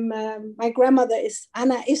my grandmother is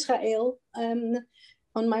Anna Israel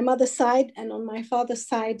on my mother's side, and on my father's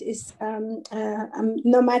side is I'm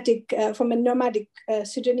nomadic from a nomadic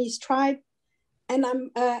Sudanese tribe, and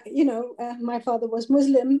I'm my father was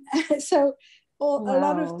Muslim, so a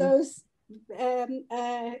lot of those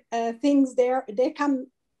things they come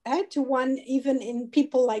to one even in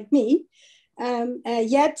people like me.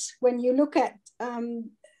 Yet when you look at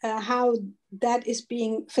how that is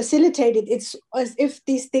being facilitated, it's as if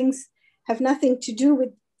these things have nothing to do with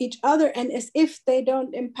each other, and as if they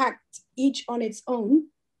don't impact each on its own.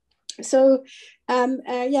 So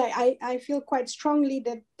I feel quite strongly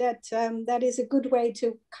that is a good way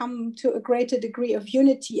to come to a greater degree of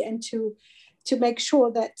unity, and to make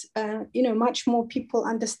sure that much more people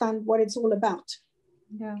understand what it's all about.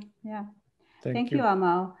 Yeah. Thank you,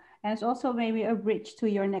 Amal. And it's also maybe a bridge to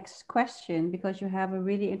your next question, because you have a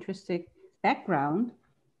really interesting background.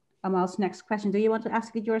 Amal's next question. Do you want to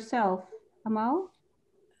ask it yourself, Amal?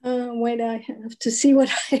 Wait, I have to see what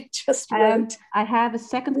I just wrote. I have a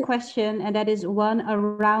second question, and that is one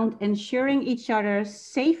around ensuring each other's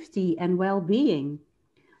safety and well-being.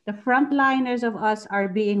 The frontliners of us are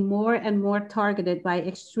being more and more targeted by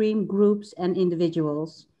extreme groups and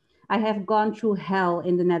individuals. I have gone through hell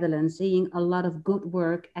in the Netherlands, seeing a lot of good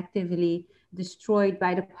work actively destroyed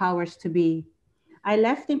by the powers to be. I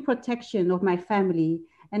left in protection of my family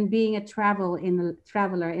and being a traveler in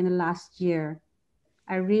the last year.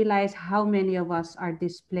 I realize how many of us are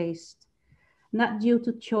displaced, not due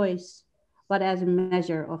to choice, but as a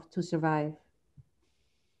measure of to survive.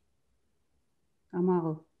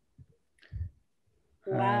 Amal.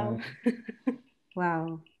 Wow.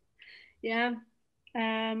 Wow. Yeah.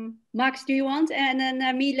 Max, do you want? And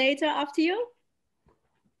then me later after you?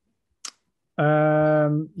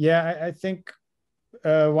 Yeah, I think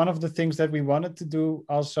one of the things that we wanted to do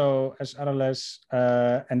also as Aralez,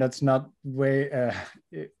 and that's not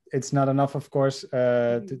it's not enough, of course,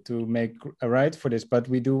 to make a right for this, but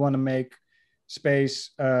we do want to make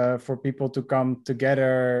space for people to come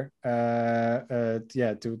together, to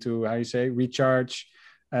how you say, recharge.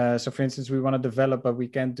 So for instance, we want to develop, but we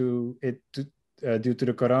can't do it due to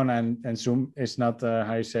the corona, and Zoom is not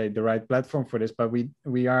how you say, the right platform for this, but we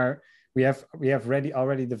have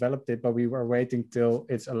already developed it, but we were waiting till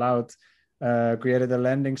it's allowed. Created a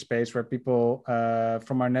landing space where people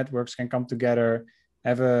from our networks can come together,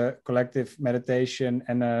 have a collective meditation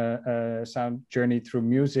and a sound journey through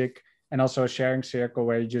music, and also a sharing circle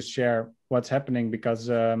where you just share what's happening, because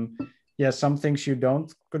some things you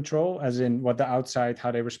don't control, as in what the outside,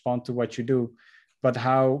 how they respond to what you do, but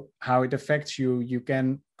how it affects you, you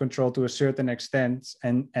can control to a certain extent,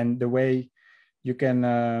 and the way you can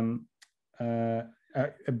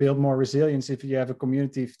build more resilience if you have a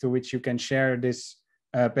community to which you can share this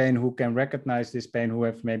pain, who can recognize this pain, who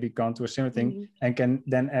have maybe gone through a similar thing, and can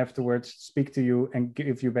then afterwards speak to you and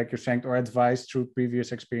give you back your strength or advice through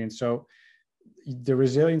previous experience. So the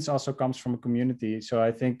resilience also comes from a community. So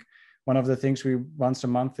I think one of the things once a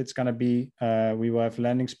month, it's going to be, we will have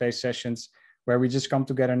landing space sessions where we just come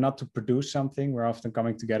together, not to produce something. We're often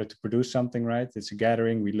coming together to produce something, right? It's a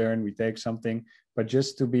gathering, we learn, we take something, but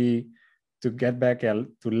just to get back, to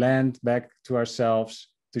land back to ourselves,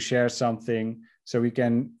 to share something, so we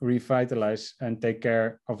can revitalize and take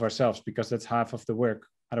care of ourselves, because that's half of the work.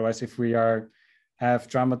 Otherwise, if we have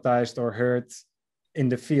traumatized or hurt in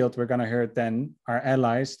the field, we're going to hurt then our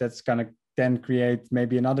allies. That's going to then create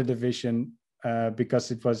maybe another division,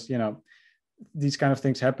 because it was, these kind of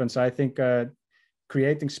things happen. So I think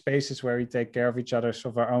creating spaces where we take care of each other,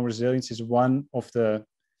 of our own resilience, is one of the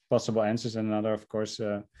possible answers, and another, of course,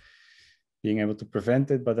 being able to prevent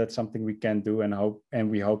it. But that's something we can do, and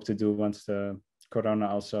we hope to do once the corona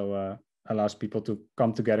also allows people to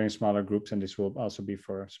come together in smaller groups, and this will also be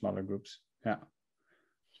for smaller groups. Yeah.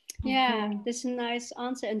 Yeah, Okay. this is a nice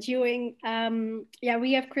answer. And during, yeah,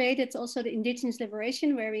 we have created also the Indigenous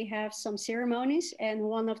Liberation where we have some ceremonies. And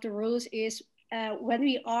one of the rules is when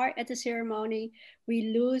we are at the ceremony,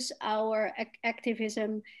 we lose our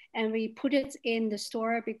activism and we put it in the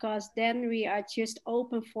store, because then we are just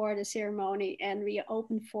open for the ceremony and we are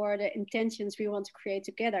open for the intentions we want to create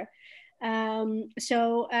together. Let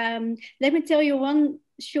me tell you one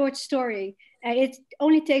short story. It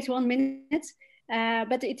only takes 1 minute.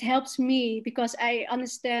 But it helps me because I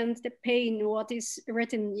understand the pain, what is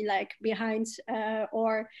written like behind,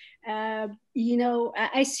 or you know,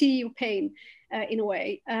 I see your pain in a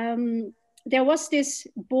way. There was this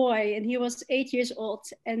boy, and he was 8 years old,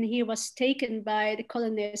 and he was taken by the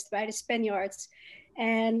colonists, by the Spaniards,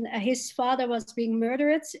 and his father was being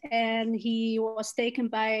murdered, and he was taken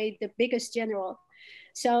by the biggest general.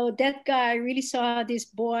 So that guy really saw this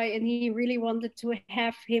boy and he really wanted to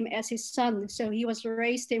have him as his son. So he was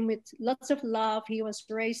raised him with lots of love. He was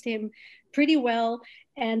raised him pretty well.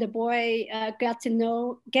 And the boy get to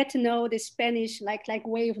know the Spanish like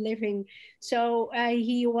way of living. So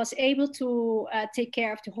he was able to take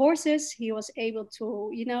care of the horses. He was able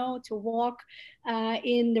to, you know, to walk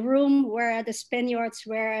in the room where the Spaniards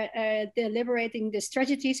were deliberating the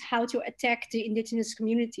strategies, how to attack the indigenous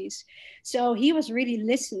communities. So he was really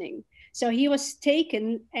listening. So he was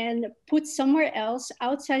taken and put somewhere else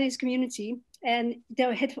outside his community, and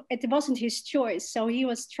it wasn't his choice. So he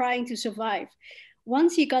was trying to survive.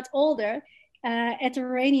 Once he got older, at a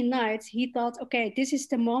rainy night, he thought, okay, this is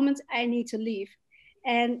the moment I need to leave.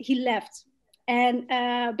 And he left. And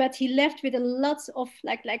but he left with a lot of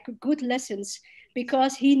like good lessons,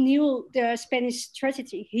 because he knew the Spanish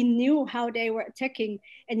strategy. He knew how they were attacking,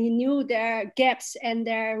 and he knew their gaps and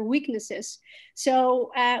their weaknesses.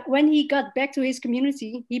 So when he got back to his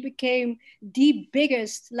community, he became the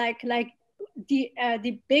biggest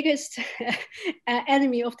the biggest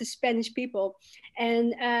enemy of the Spanish people.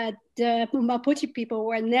 And the Mapuche people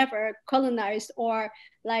were never colonized or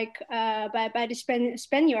by the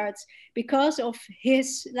Spaniards, because of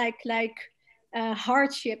his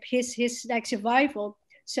hardship, his like survival.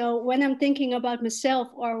 So when I'm thinking about myself,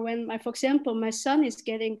 or when for example, my son is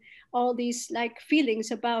getting all these like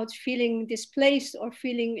feelings about feeling displaced or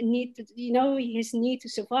feeling need to, you know, his need to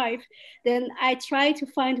survive, then I try to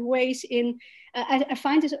find ways in, I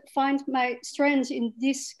find my strengths in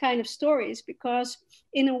this kind of stories, because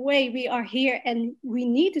in a way we are here and we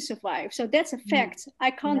need to survive. So that's a fact.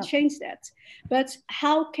 I can't change that. But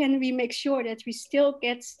how can we make sure that we still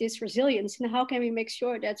get this resilience, and how can we make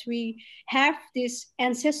sure that we have this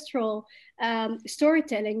ancestral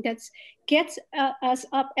storytelling that gets us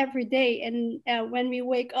up every day, and when we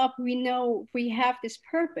wake up we know we have this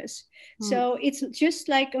purpose. So it's just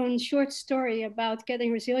like a short story about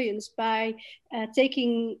getting resilience by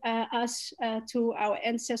taking us to our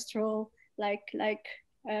ancestral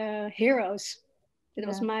heroes. That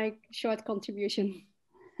was my short contribution.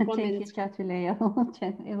 Thank you, Chatuleo.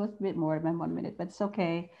 It was a bit more than 1 minute, but it's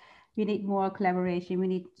okay. We need more collaboration. We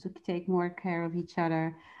need to take more care of each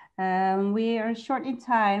other. We are short in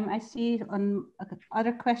time. I see on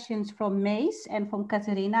other questions from Mace and from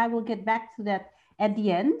Katerina. I will get back to that at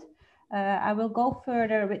the end. I will go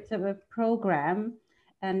further with the program,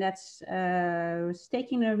 and that's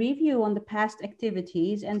taking a review on the past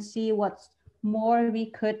activities and see what more we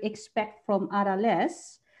could expect from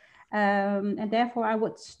Aralez. And therefore I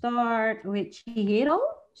would start with Chihiro.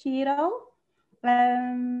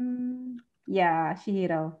 Yeah,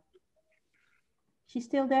 Chihiro. She's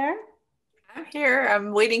still there? I'm here.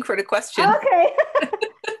 I'm waiting for the question. Okay.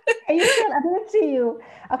 Can you tell, I didn't see you.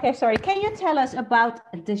 Okay, sorry. Can you tell us about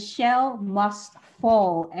the Shell Must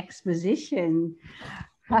Fall exposition?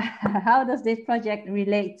 How does this project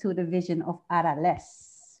relate to the vision of Aralez?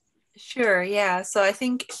 Sure, yeah. So I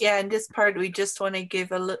think, yeah, in this part, we just want to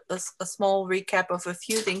give a small recap of a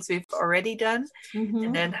few things we've already done,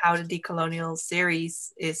 and then how the Decolonial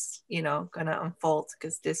series is, you know, going to unfold,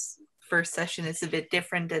 because this first session is a bit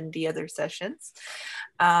different than the other sessions.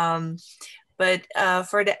 But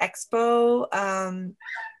for the expo,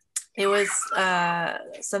 it was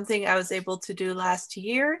something I was able to do last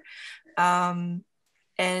year.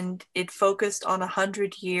 And it focused on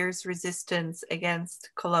 100 years resistance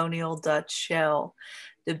against colonial Dutch Shell,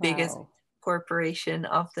 the biggest corporation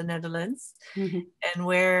of the Netherlands, and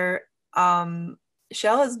where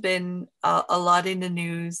Shell has been a lot in the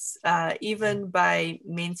news, even by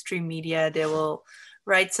mainstream media. They will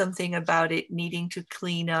write something about it needing to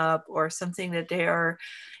clean up, or something that they are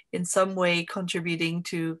in some way contributing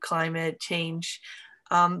to climate change.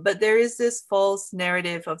 But there is this false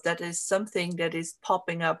narrative of that is something that is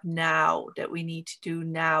popping up now that we need to do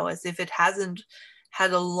now, as if it hasn't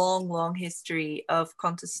had a long, long history of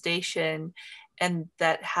contestation, and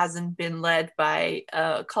that hasn't been led by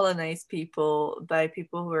colonized people, by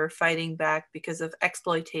people who are fighting back because of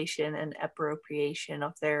exploitation and appropriation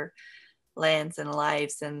of their lands and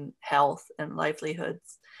lives and health and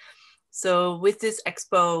livelihoods. So with this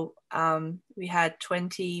expo, we had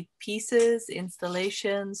 20 pieces,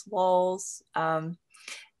 installations, walls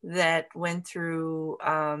that went through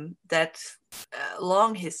that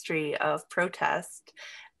long history of protest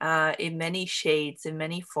in many shades, in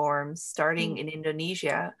many forms, starting in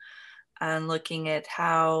Indonesia, and looking at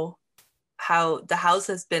how the house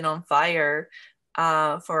has been on fire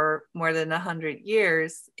for more than 100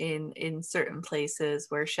 years in certain places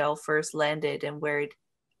where Shell first landed, and where it,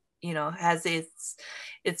 you know, has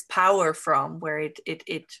its power from, where it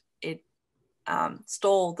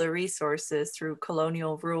stole the resources through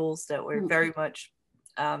colonial rules that were very much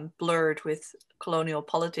blurred with colonial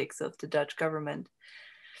politics of the Dutch government.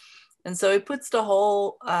 And so it puts the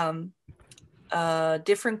whole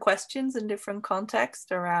different questions in different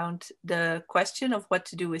contexts around the question of what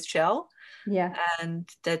to do with Shell. Yeah. And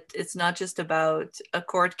that it's not just about a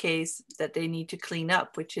court case that they need to clean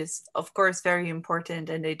up, which is of course very important,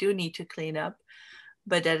 and they do need to clean up,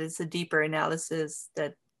 but that it's a deeper analysis,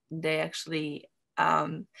 that they actually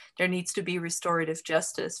there needs to be restorative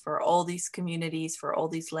justice for all these communities, for all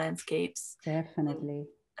these landscapes. Definitely.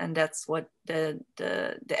 And that's what the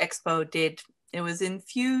expo did. It was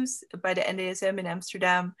infused by the NDSM in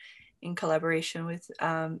Amsterdam in collaboration with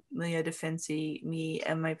Milieudefensie. Me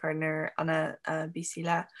and my partner Anna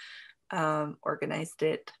Bisila organized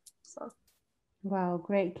it. So. Wow,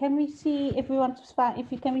 great. Can we see, if we want to spot,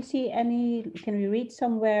 can we see any, can we read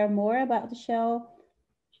somewhere more about the show?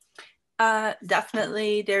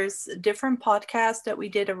 Definitely. There's different podcasts that we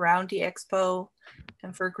did around the expo.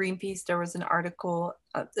 And for Greenpeace, there was an article.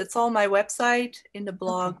 It's on my website in the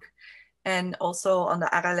blog. Okay. And also on the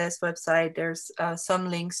Aralez website, there's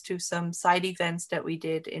some links to some side events that we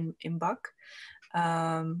did in Bak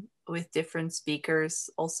with different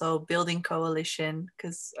speakers, also building coalition,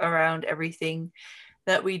 because around everything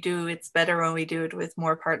that we do, it's better when we do it with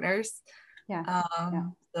more partners. Yeah.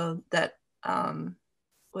 So that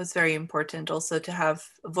was very important also to have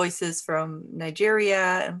voices from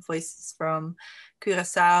Nigeria and voices from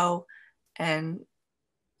Curacao, and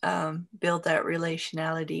build that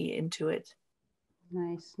relationality into it.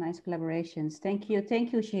 Nice collaborations. Thank you,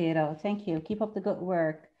 Shihiro. Thank you. Keep up the good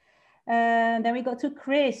work. Then we go to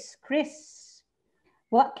Chris. Chris,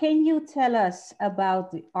 what can you tell us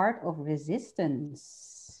about the art of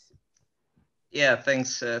resistance? Yeah,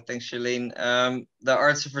 thanks, Charlene. The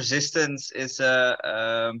Arts of Resistance is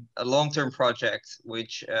a long-term project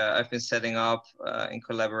which I've been setting up in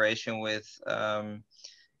collaboration with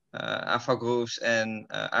Afro groups and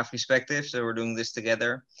Afrospective. So we're doing this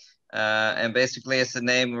together. And basically, as the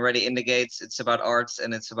name already indicates, it's about arts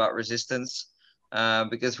and it's about resistance.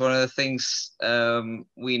 Because one of the things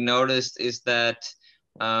we noticed is that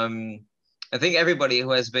I think everybody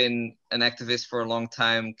who has been an activist for a long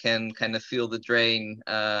time can kind of feel the drain.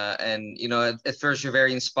 And, you know, at first you're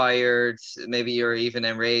very inspired, maybe you're even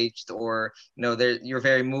enraged, or, you know, you're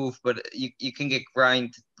very moved, but you can get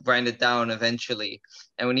grinded down eventually.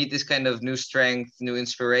 And we need this kind of new strength, new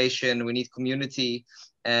inspiration. We need community.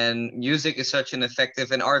 And music is such an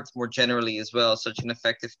effective, and art more generally as well, such an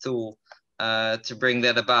effective tool to bring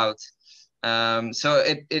that about. So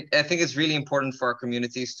I think it's really important for our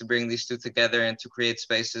communities to bring these two together and to create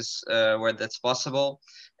spaces where that's possible.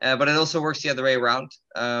 But it also works the other way around,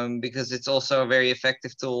 because it's also a very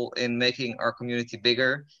effective tool in making our community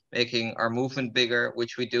bigger, making our movement bigger,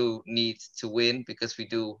 which we do need to win, because we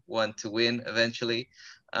do want to win eventually.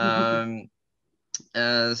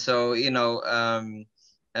 So, you know,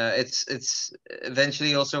 it's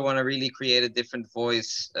eventually also want to really create a different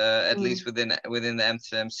voice, at least within the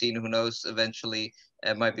Amsterdam scene. Who knows, eventually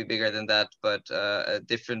it might be bigger than that, but a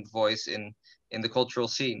different voice in the cultural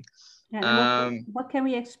scene. What can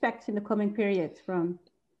we expect in the coming period from?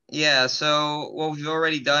 Yeah, so what we've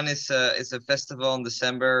already done is a festival in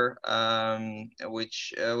December,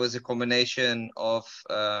 which was a combination of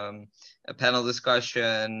a panel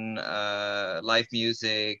discussion, live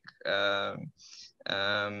music,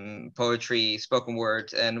 poetry, spoken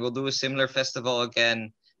word, and we'll do a similar festival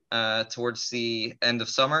again towards the end of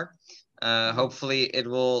summer. Hopefully it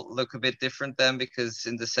will look a bit different then, because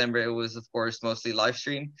in December it was of course mostly live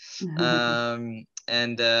stream.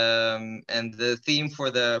 And the theme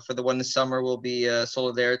for the one this summer will be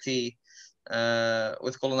solidarity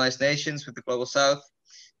with colonized nations, with the global south.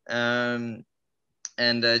 And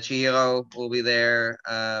Chihiro will be there.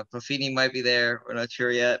 Profini might be there. We're not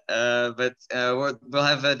sure yet. But we'll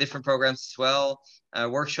have different programs as well.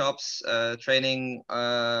 Workshops, training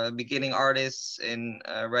beginning artists in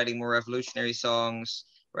writing more revolutionary songs,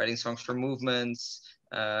 writing songs for movements,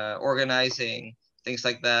 organizing, things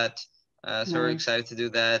like that. So we're excited to do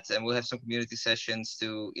that, and we'll have some community sessions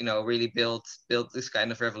to, really build this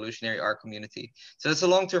kind of revolutionary art community. So it's a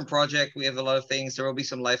long-term project. We have a lot of things. There will be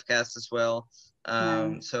some live casts as well.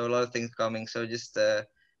 So a lot of things coming. So just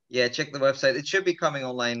check the website. It should be coming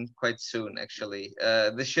online quite soon, actually.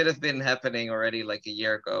 This should have been happening already like a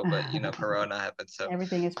year ago, but Corona happened, so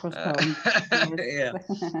everything is postponed. yeah.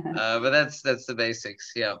 But that's the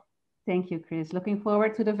basics. Yeah. Thank you, Chris. Looking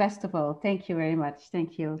forward to the festival. Thank you very much.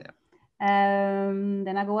 Thank you. Yeah.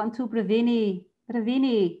 Then I go on to Pravini.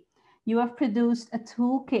 Pravini, you have produced a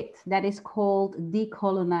toolkit that is called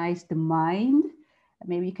Decolonize the Mind.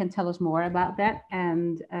 Maybe you can tell us more about that.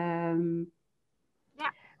 And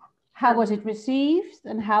how was it received,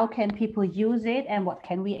 and how can people use it, and what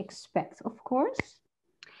can we expect, of course?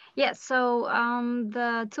 Yes, so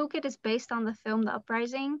the toolkit is based on the film The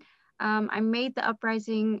Uprising. I made The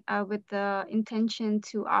Uprising with the intention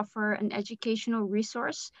to offer an educational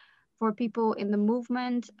resource for people in the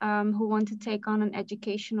movement who want to take on an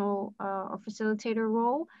educational or facilitator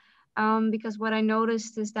role. Because what I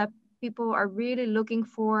noticed is that people are really looking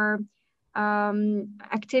for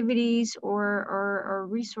activities or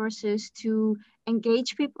resources to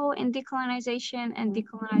engage people in decolonization and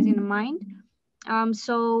decolonizing the mind.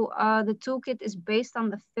 So the toolkit is based on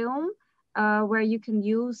the film, where you can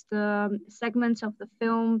use the segments of the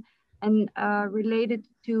film and relate it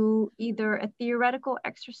to either a theoretical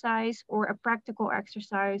exercise or a practical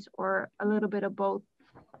exercise or a little bit of both.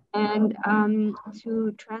 And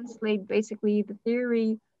to translate basically the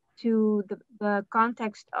theory to the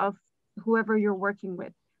context of whoever you're working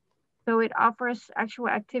with. So it offers actual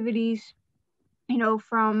activities,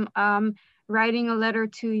 from writing a letter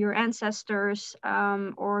to your ancestors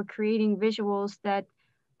or creating visuals that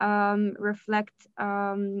reflect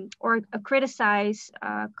or criticize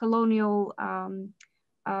colonial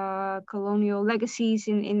legacies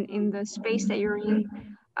in the space that you're in.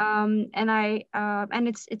 And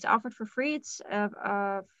it's offered for free. It's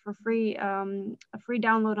for free, a free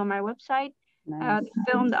download on my website. Nice.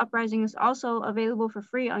 The film The Uprising is also available for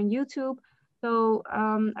free on YouTube. So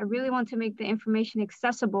I really want to make the information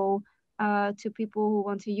accessible to people who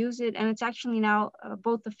want to use it. And it's actually now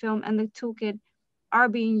both the film and the toolkit are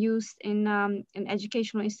being used in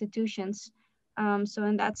educational institutions. So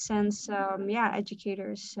in that sense,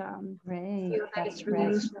 educators feel that it's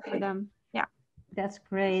really useful for them. Yeah. That's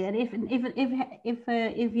great. And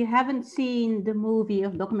if you haven't seen the movie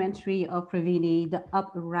of documentary of Pravini, The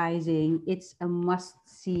Uprising, it's a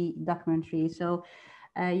must-see documentary. So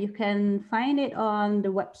you can find it on the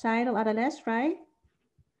website of Aralez, right?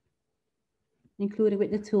 Included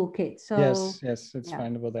with the toolkit. So yes, it's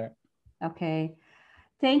findable there. Okay.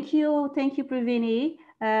 Thank you, Pravini.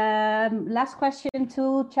 Last question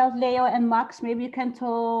to Charles, Leo, and Max. Maybe you can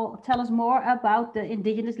tell us more about the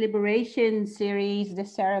Indigenous Liberation Series, the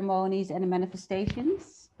ceremonies and the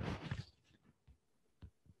manifestations.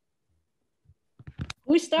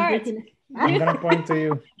 Who starts? I'm gonna point to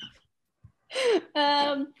you.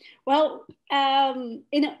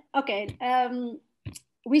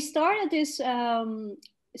 We started this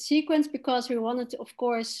sequence because we wanted to, of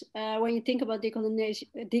course, when you think about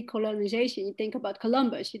decolonization, you think about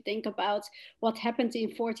Columbus, you think about what happened in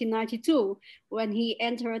 1492 when he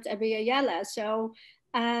entered Abiyala. So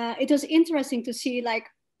it was interesting to see, like,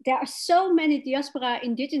 there are so many diaspora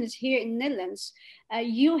indigenous here in the Netherlands.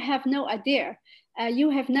 You have no idea. You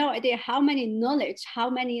have no idea how many knowledge, how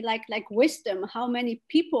many like wisdom, how many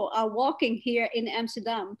people are walking here in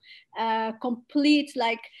Amsterdam, complete,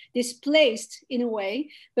 like, displaced in a way,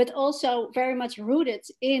 but also very much rooted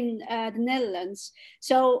in the Netherlands.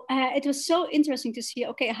 So it was so interesting to see,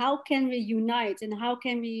 okay, how can we unite and how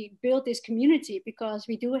can we build this community? Because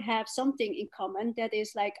we do have something in common that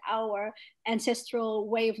is like our ancestral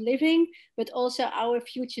way of living, but also our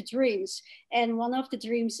future dreams. And one of the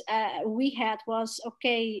dreams we had was,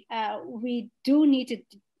 okay, we do need to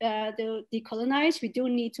decolonize. We do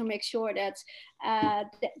need to make sure that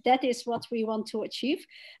that is what we want to achieve,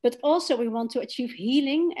 but also we want to achieve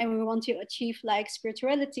healing, and we want to achieve like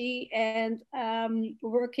spirituality and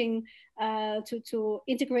working to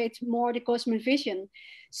integrate more the cosmic vision.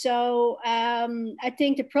 So I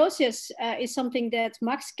think the process is something that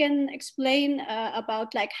Max can explain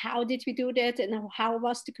about, like, how did we do that and how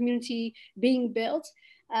was the community being built.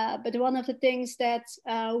 But one of the things that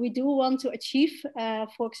we do want to achieve,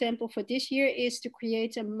 for example, for this year, is to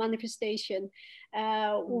create a manifestation.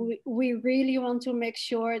 We really want to make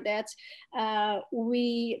sure that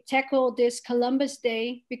we tackle this Columbus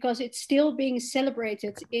Day, because it's still being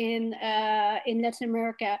celebrated in Latin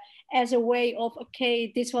America as a way of,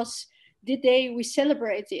 okay, this was the day we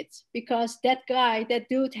celebrate it, because that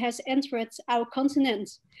dude has entered our continent.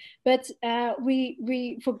 But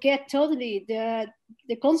we forget totally the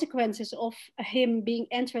consequences of him being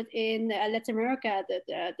entered in Latin America,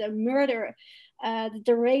 the murder,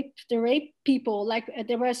 the rape people. Like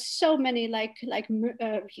there were so many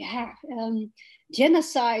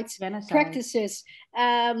genocide practices.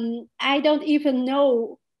 I don't even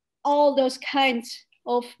know all those kinds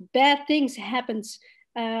of bad things happened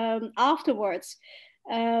afterwards.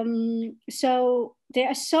 So there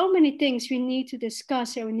are so many things we need to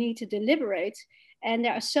discuss and we need to deliberate, and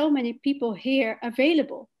there are so many people here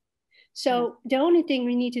available. So the only thing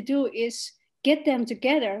we need to do is get them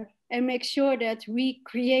together and make sure that we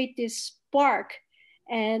create this spark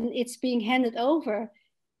and it's being handed over.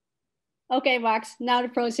 Okay, Max, now the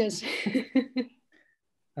process.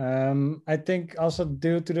 I think also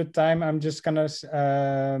due to the time, I'm just gonna,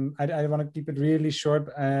 I want to keep it really short.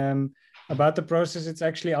 About the process, it's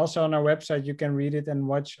actually also on our website. You can read it and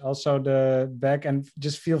watch also the back, and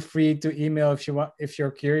just feel free to email if you want, if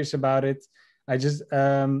you're curious about it. I just,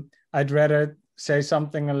 I'd rather say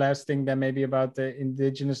something, a last thing, than maybe about the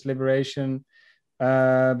indigenous liberation,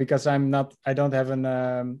 because I don't have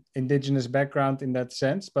an indigenous background in that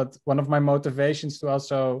sense. But one of my motivations to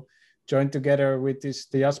also join together with this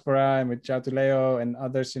diaspora and with Chautuleo and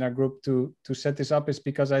others in our group to set this up is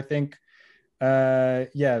because I think, a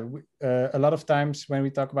lot of times when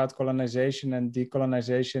we talk about colonization and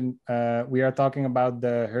decolonization, we are talking about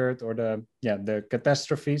the hurt or the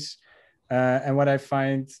catastrophes. And what I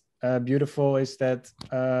find beautiful is that,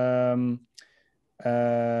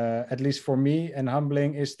 at least for me, and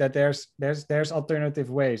humbling, is that there's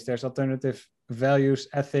alternative ways, there's alternative values,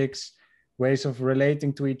 ethics, ways of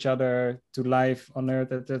relating to each other, to life on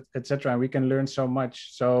earth, etc. And we can learn so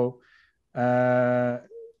much. So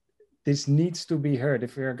this needs to be heard.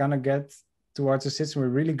 If we're gonna get towards a system, we're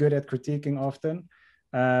really good at critiquing often,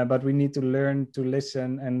 but we need to learn to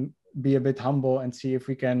listen and be a bit humble and see if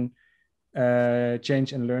we can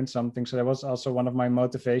change and learn something. So that was also one of my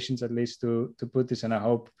motivations, at least, to put this, and I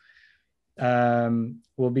hope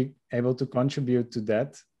we'll be able to contribute to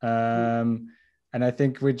that. And I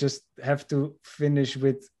think we just have to finish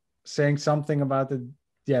with saying something about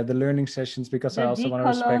the learning sessions, because I also want to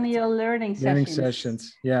respect Decolonial learning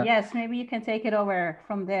sessions. Yeah. Yes, maybe you can take it over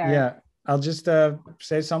from there. Yeah, I'll just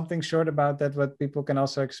say something short about that, what people can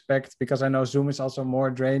also expect, because I know Zoom is also more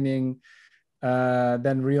draining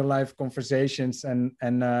than real life conversations. And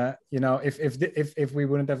you know, if we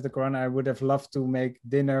wouldn't have the corona, I would have loved to make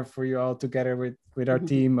dinner for you all together with our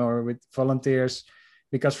team or with volunteers.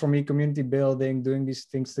 Because for me, community building, doing these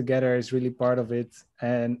things together is really part of it.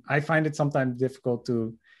 And I find it sometimes difficult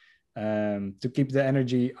to keep the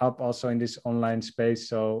energy up also in this online space.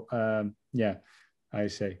 So I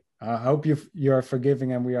say, I hope you are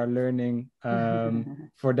forgiving, and we are learning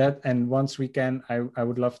for that. And once we can, I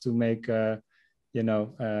would love to make,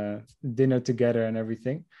 dinner together and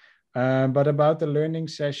everything. But about the learning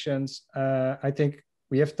sessions, I think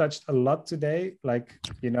we have touched a lot today, like,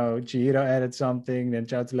 Chihiro added something, then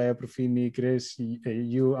Chautuleo, Profini, Chris,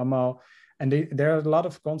 you, Amal. And there are a lot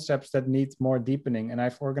of concepts that need more deepening. And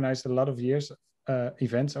I've organized a lot of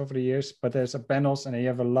events over the years, but there's panels and you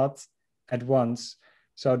have a lot at once.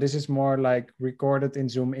 So this is more like recorded in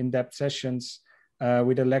Zoom in-depth sessions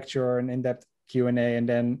with a lecture, an in-depth Q&A, and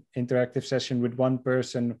then interactive session with one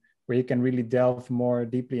person where you can really delve more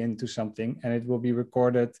deeply into something. And it will be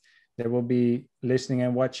recorded. There will be listening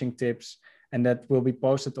and watching tips, and that will be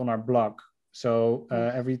posted on our blog. So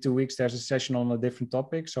every 2 weeks, there's a session on a different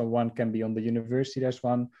topic. So one can be on the university, there's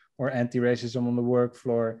one, or anti-racism on the work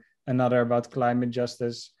floor, another about climate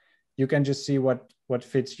justice. You can just see what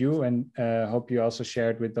fits you, and hope you also share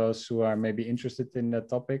it with those who are maybe interested in that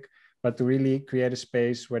topic. But to really create a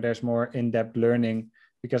space where there's more in-depth learning,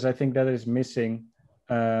 because I think that is missing.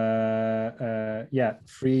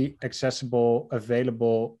 Free, accessible,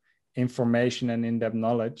 available information and in-depth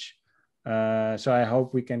knowledge. So I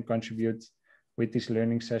hope we can contribute with these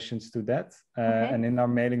learning sessions to that. And in our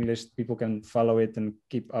mailing list, people can follow it and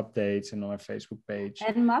keep updates, and on our Facebook page.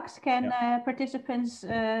 And Max, can participants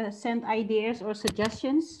send ideas or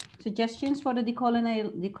suggestions for the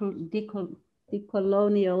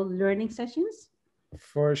decolonial learning sessions?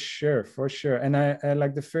 For sure, for sure. And I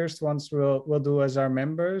like the first ones we'll do as our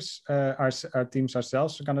members, our teams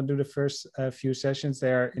ourselves. We're gonna do the first few sessions.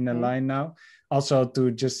 They are in a line now. Also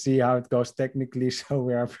to just see how it goes technically, so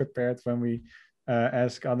we are prepared when we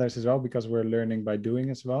ask others as well, because we're learning by doing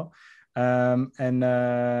as well. But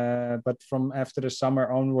from after the summer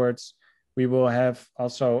onwards, we will have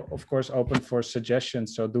also, of course, open for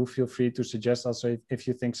suggestions. So do feel free to suggest also if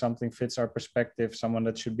you think something fits our perspective, someone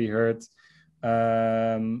that should be heard,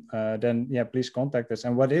 then yeah, please contact us.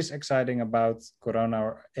 And what is exciting about Corona,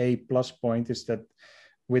 or a plus point, is that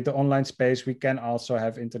with the online space, we can also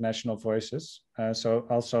have international voices. So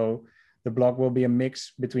also the blog will be a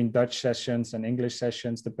mix between Dutch sessions and English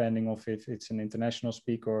sessions, depending on if it's an international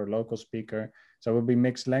speaker or a local speaker. So it will be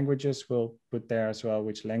mixed languages. We'll put there as well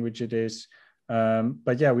which language it is.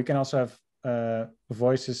 But yeah, we can also have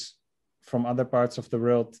voices from other parts of the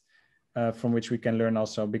world, from which we can learn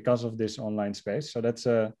also because of this online space. So that's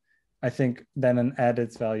I think then an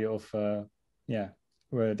added value of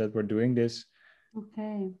that we're doing this.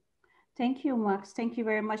 Okay, thank you, Max. Thank you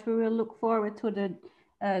very much. We will look forward to the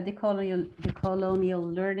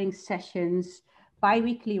Decolonial learning sessions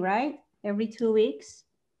bi-weekly, right? Every 2 weeks?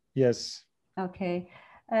 Yes. Okay.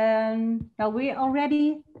 Now we're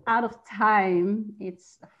already out of time.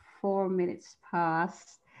 It's 4 minutes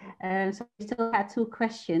past. So we still had 2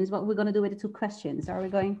 questions. What we're going to do with the 2 questions? Are we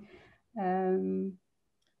going?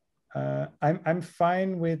 I'm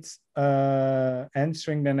fine with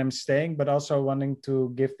answering, then I'm staying, but also wanting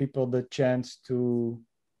to give people the chance to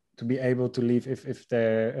be able to leave if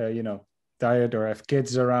they're tired or have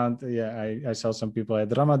kids around. Yeah, I saw some people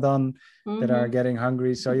at Ramadan that are getting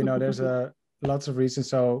hungry. So there's lots of reasons.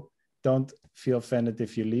 So don't feel offended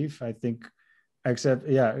if you leave. I think, except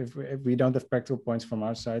if we don't have practical points from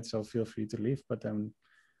our side, so feel free to leave. But then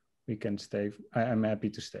we can stay. I'm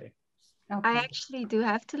happy to stay. Okay. I actually do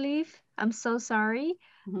have to leave. I'm so sorry.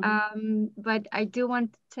 But I do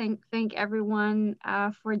want to thank everyone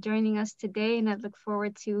for joining us today, and I look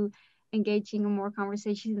forward to engaging in more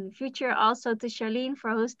conversations in the future. Also to Charlene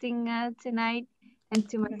for hosting tonight, and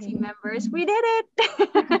to my team members. We did it!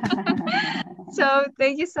 So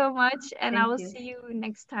thank you so much, and I will see you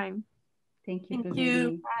next time. Thank you. Thank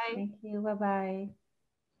you. Bye. Thank you. Bye-bye.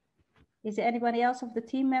 Is there anybody else of the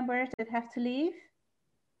team members that have to leave?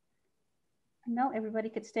 No, everybody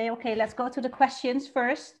could stay. Okay, let's go to the questions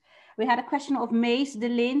first. We had a question of Mees de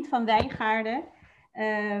Lind van Wijngaarden.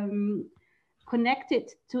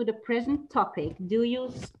 Connected to the present topic, do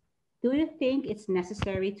you think it's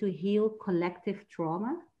necessary to heal collective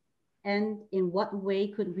trauma? And in what way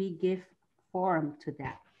could we give form to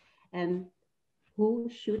that? And who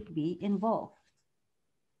should be involved?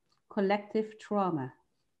 Collective trauma.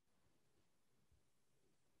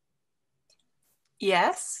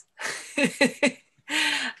 Yes.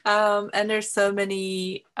 And there's so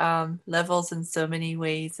many levels and so many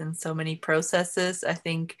ways and so many processes. I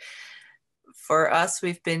think for us,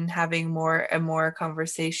 we've been having more and more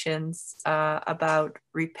conversations about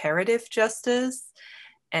reparative justice,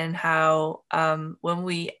 and how when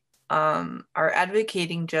we are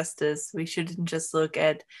advocating justice, we shouldn't just look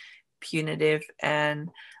at punitive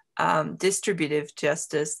and distributive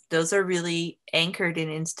justice. Those are really anchored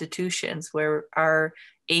in institutions where our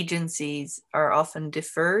agencies are often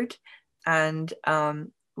deferred, and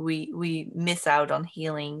we miss out on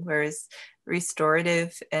healing, whereas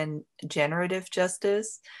restorative and generative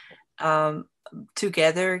justice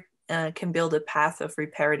together can build a path of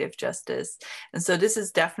reparative justice. And so this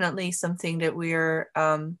is definitely something that we are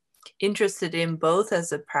interested in, both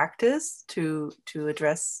as a practice to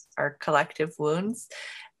address our collective wounds,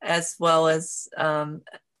 as well as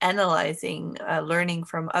analyzing, learning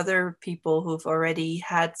from other people who've already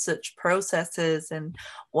had such processes, and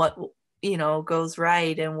what goes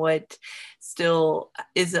right and what still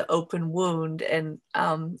is an open wound, and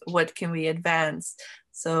what can we advance.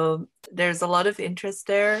 So there's a lot of interest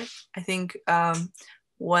there. I think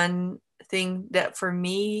one thing that for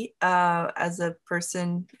me, as a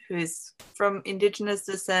person who is from Indigenous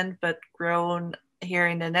descent but grown here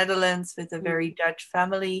in the Netherlands with a very Dutch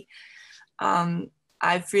family,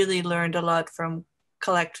 I've really learned a lot from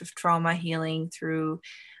collective trauma healing through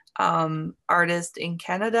artists in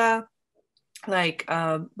Canada, like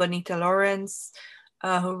Bonita Lawrence,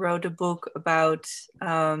 who wrote a book about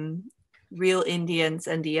real Indians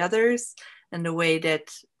and the others, and the way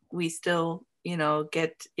that we still,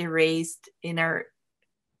 get erased in our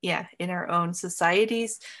own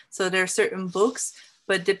societies. So there are certain books,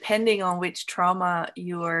 but depending on which trauma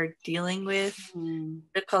you are dealing with,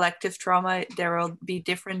 the collective trauma, there will be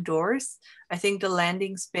different doors. I think the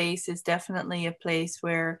landing space is definitely a place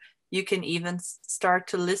where you can even start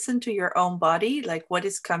to listen to your own body, like what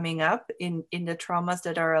is coming up in the traumas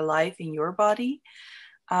that are alive in your body.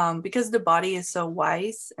 Because the body is so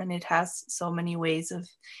wise and it has so many ways of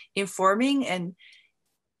informing. And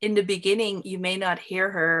in the beginning, you may not hear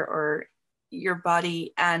her or your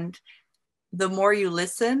body. And the more you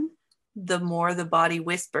listen, the more the body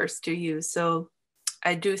whispers to you. So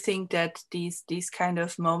I do think that these kind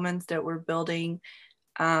of moments that we're building,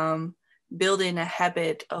 build in a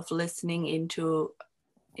habit of listening into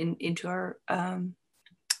our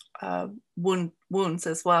wounds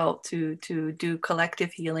as well, to do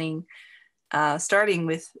collective healing, starting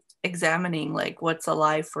with examining like what's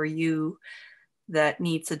alive for you that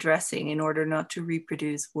needs addressing in order not to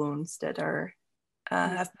reproduce wounds that are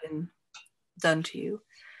have been done to you.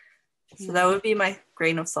 So that would be my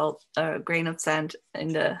grain of salt, grain of sand in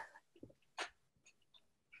the.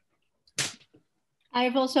 I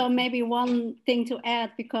have also maybe one thing to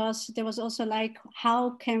add, because there was also like,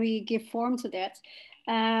 how can we give form to that?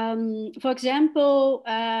 For example,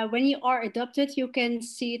 when you are adopted, you can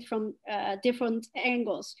see it from different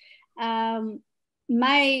angles.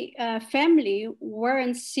 My family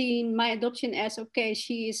weren't seeing my adoption as, okay,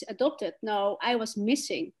 she is adopted. No, I was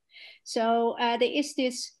missing. So there is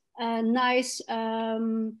this nice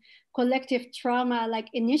collective trauma like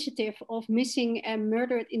initiative of missing and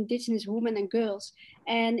murdered Indigenous women and girls.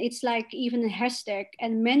 And it's like even a hashtag,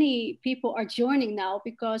 and many people are joining now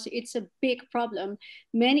because it's a big problem.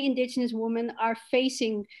 Many Indigenous women are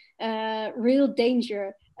facing real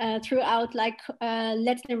danger throughout like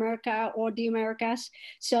Latin America or the Americas.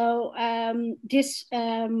 So this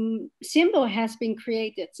symbol has been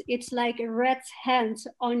created. It's like a red hand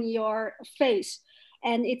on your face.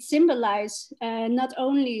 And it symbolizes not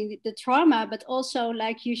only the trauma, but also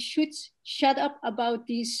like you should shut up about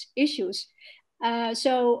these issues.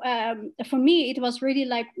 So for me, it was really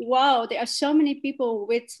like, wow, there are so many people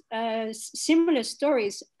with similar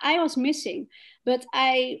stories. I was missing, but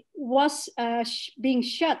I was being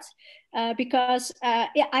shut because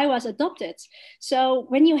I was adopted. So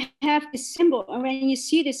when you have this symbol, and when you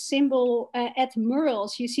see this symbol at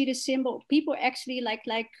murals, you see the symbol, people actually like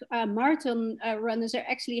marathon runners are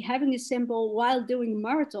actually having this symbol while doing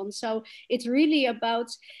marathon. So it's really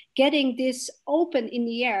about getting this open in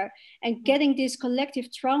the air and getting this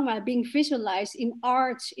collective trauma being visualized in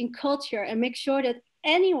art, in culture, and make sure that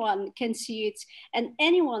anyone can see it and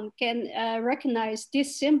anyone can recognize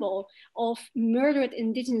this symbol of murdered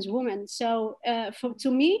Indigenous women. So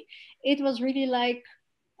to me, it was really like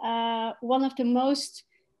one of the most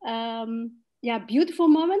beautiful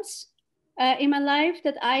moments in my life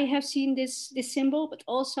that I have seen this symbol, but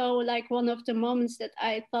also like one of the moments that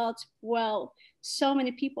I thought, well, so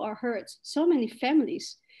many people are hurt, so many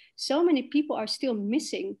families, so many people are still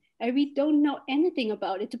missing, and we don't know anything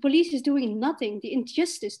about it. The police is doing nothing. The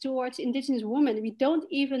injustice towards Indigenous women, we don't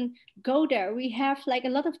even go there. We have like a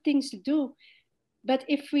lot of things to do. But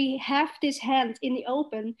if we have this hand in the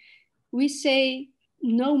open, we say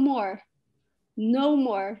no more, no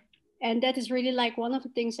more. And that is really like one of the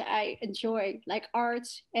things that I enjoy, like art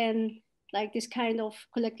and like this kind of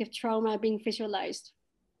collective trauma being visualized.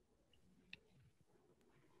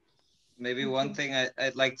 Maybe one thing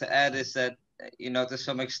I'd like to add is that, you know, to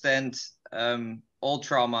some extent, all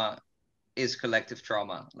trauma is collective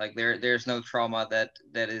trauma. Like there's no trauma that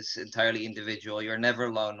is entirely individual. You're never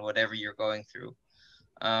alone, whatever you're going through.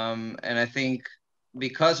 And I think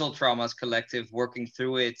because all trauma is collective, working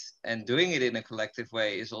through it and doing it in a collective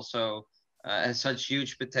way is also has such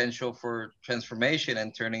huge potential for transformation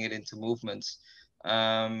and turning it into movements.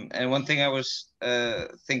 And one thing I was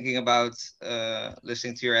thinking about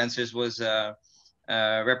listening to your answers was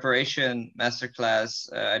reparation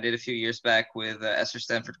masterclass I did a few years back with Esther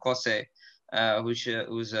Stanford Kose,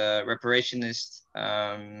 who's a reparationist,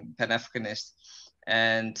 Pan-Africanist.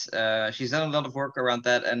 And she's done a lot of work around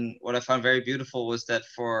that. And what I found very beautiful was that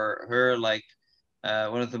for her, like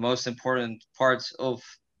one of the most important parts of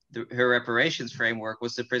her reparations framework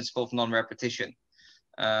was the principle of non-repetition.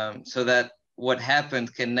 So that what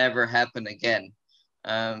happened can never happen again.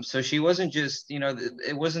 So she wasn't just, you know,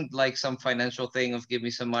 it wasn't like some financial thing of give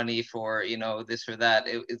me some money for, you know, this or that.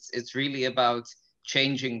 It's really about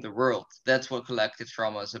changing the world. That's what collective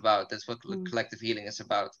trauma is about. That's what collective healing is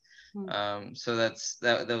about. So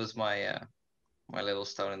that was my my little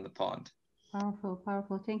stone in the pond. Powerful,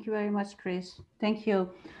 powerful. Thank you very much, Chris. Thank you.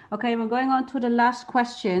 Okay, we're going on to the last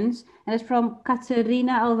questions, and it's from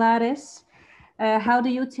Caterina Alvarez. How do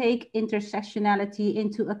you take intersectionality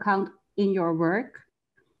into account in your work?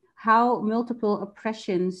 How multiple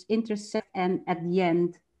oppressions intersect, and at the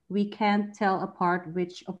end, we can't tell apart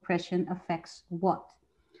which oppression affects what.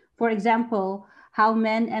 For example, how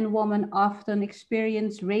men and women often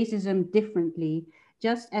experience racism differently,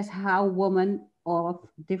 just as how women of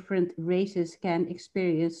different races can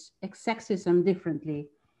experience sexism differently.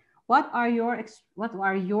 What are your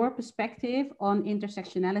perspective on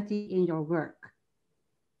intersectionality in your work?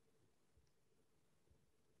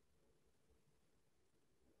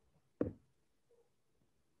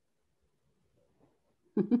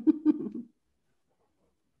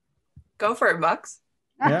 Go for it, Max.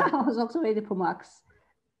 Yeah. I was also waiting for Max.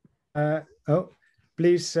 Oh,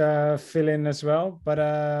 please fill in as well. But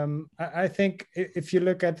I think if you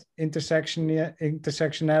look at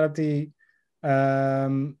intersectionality,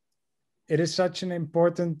 it is such an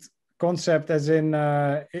important concept, as in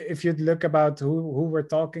if you look about who we're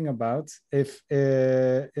talking about, if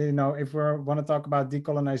if we want to talk about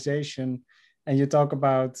decolonization and you talk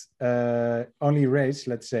about only race,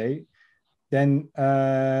 let's say, then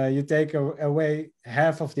you take away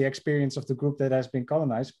half of the experience of the group that has been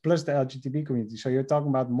colonized, plus the LGBT community. So you're talking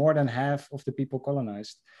about more than half of the people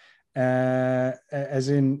colonized, as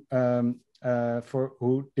in for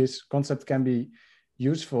who this concept can be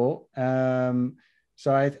useful.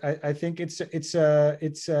 So I think it's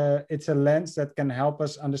a lens that can help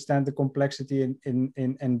us understand the complexity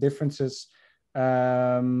in differences.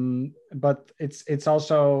 But it's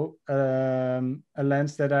also a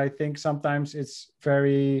lens that I think sometimes it's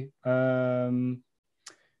very how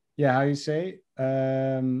you say,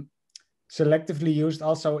 selectively used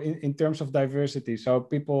also in terms of diversity. So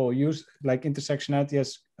people use like intersectionality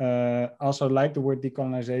as also, like the word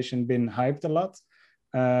decolonization, been hyped a lot,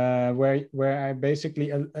 where I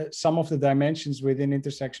basically some of the dimensions within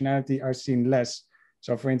intersectionality are seen less.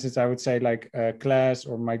 So for instance, I would say like class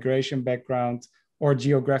or migration background or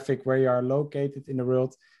geographic, where you are located in the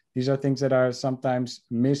world. These are things that are sometimes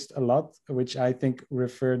missed a lot, which I think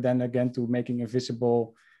refer then again to making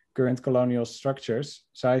invisible current colonial structures.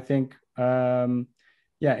 So I think,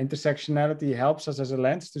 intersectionality helps us as a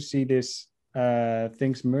lens to see these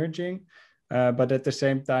things merging. But at the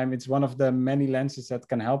same time, it's one of the many lenses that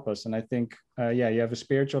can help us. And I think, you have a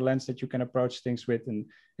spiritual lens that you can approach things with, and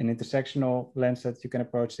an intersectional lens that you can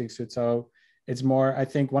approach things with. So it's more, I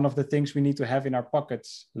think, one of the things we need to have in our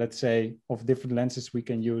pockets, let's say, of different lenses we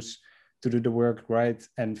can use to do the work right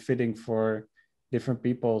and fitting for different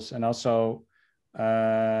peoples. And also,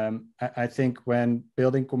 I think when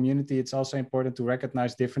building community, it's also important to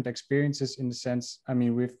recognize different experiences, in the sense, I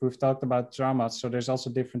mean, we've talked about traumas, so there's also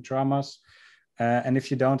different traumas. And if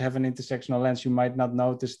you don't have an intersectional lens, you might not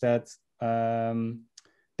notice that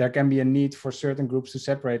there can be a need for certain groups to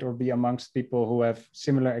separate or be amongst people who have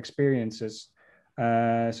similar experiences.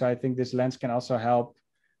 So I think this lens can also help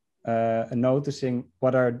noticing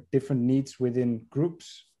what are different needs within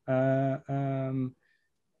groups. So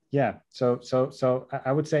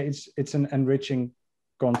I would say it's an enriching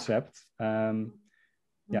concept. I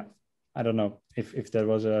don't know if there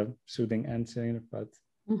was a soothing answer, but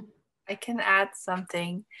I can add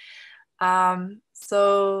something.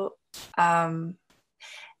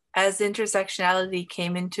 As intersectionality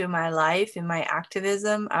came into my life in my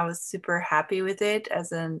activism, I was super happy with it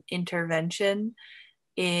as an intervention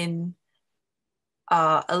in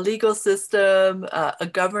a legal system, a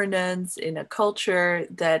governance, in a culture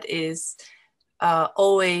that is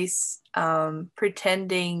always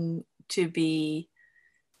pretending to be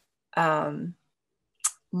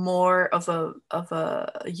more of a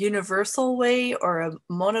universal way, or a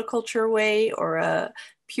monoculture way, or a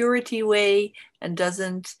purity way, and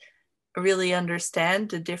doesn't really understand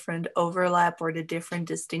the different overlap or the different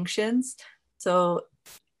distinctions. So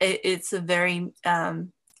it's a very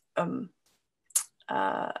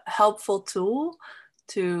helpful tool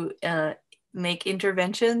to make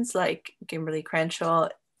interventions like Kimberly Crenshaw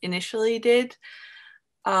initially did.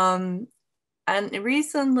 And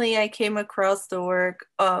recently I came across the work,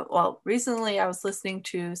 recently I was listening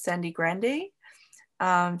to Sandy Grande.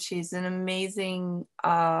 She's an amazing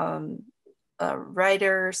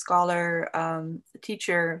writer, scholar,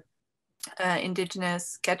 teacher,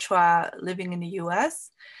 Indigenous Quechua living in the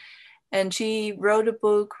US. And she wrote a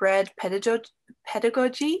book, Red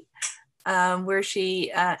Pedagogy, where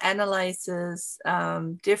she analyzes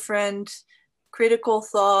different critical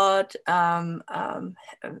thought,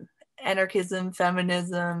 anarchism,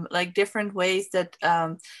 feminism, like different ways that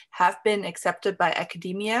have been accepted by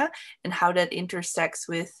academia, and how that intersects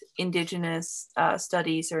with Indigenous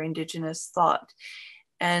studies or Indigenous thought.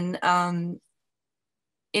 And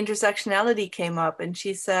intersectionality came up, and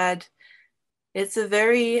she said, it's a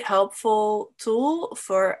very helpful tool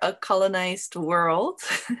for a colonized world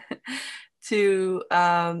to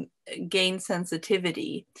gain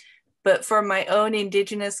sensitivity. But for my own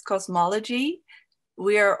indigenous cosmology,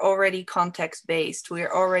 we are already context-based. We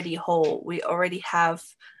are already whole. We already have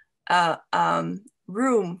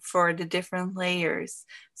room for the different layers.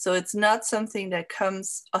 So it's not something that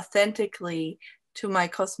comes authentically to my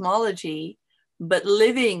cosmology, but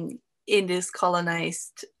living in this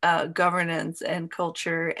colonized governance and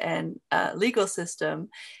culture and legal system,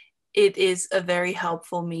 it is a very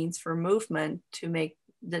helpful means for movement to make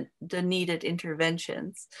the needed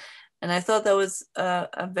interventions. And I thought that was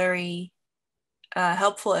a very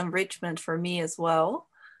helpful enrichment for me as well,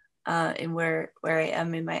 in where I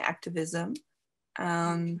am in my activism.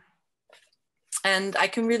 And I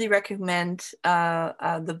can really recommend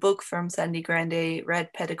the book from Sandy Grande,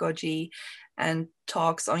 Red Pedagogy, and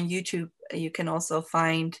talks on YouTube. You can also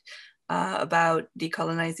find about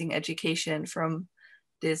decolonizing education from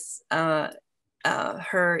this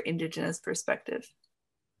her indigenous perspective.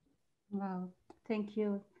 Wow, thank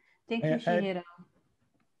you. Thank you, Chihiro.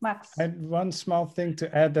 Max? I had one small thing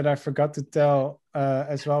to add that I forgot to tell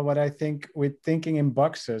as well, what I think with thinking in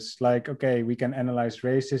boxes, like, okay, we can analyze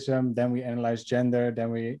racism, then we analyze gender,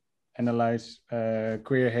 then we analyze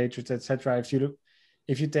queer hatred, etc.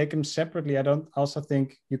 If you take them separately, I don't also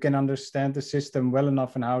think you can understand the system well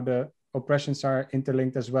enough and how the oppressions are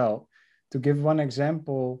interlinked as well. To give one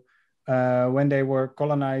example, when they were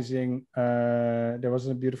colonizing, there was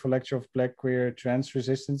a beautiful lecture of Black queer trans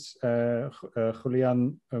resistance,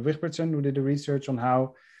 Julian Wigbertsen, who did the research on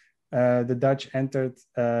how the Dutch entered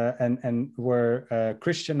and were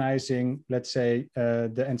Christianizing, let's say,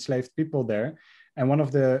 the enslaved people there. And one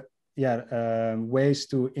of the ways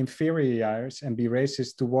to inferiorize and be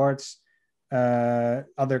racist towards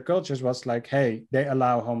other cultures was like, hey, they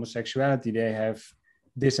allow homosexuality, they have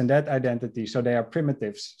this and that identity, so they are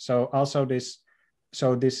primitives. So also this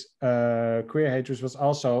queer hatred was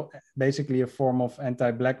also basically a form of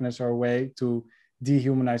anti-blackness, or a way to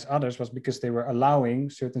dehumanize others, was because they were allowing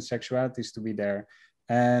certain sexualities to be there.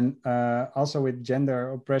 And also with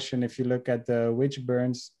gender oppression, if you look at the witch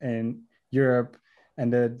burns in Europe,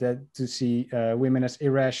 and to see women as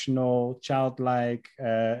irrational, childlike,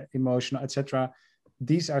 emotional, etc.,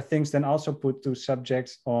 these are things then also put to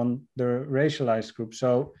subjects on the racialized group.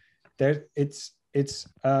 So there, it's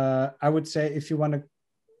I would say, if you want to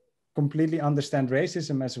completely understand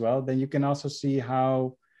racism as well, then you can also see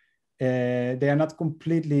how they are not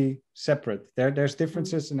completely separate. There's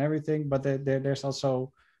differences and everything, but there's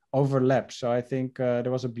also overlap. So I think there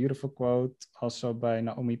was a beautiful quote also by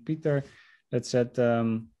Naomi Peter that said,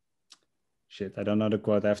 I don't know the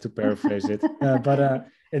quote, I have to paraphrase it, but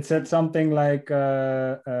it said something like,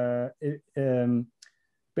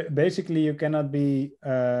 basically you cannot be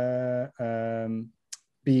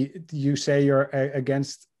you say you're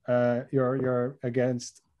against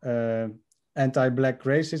anti-Black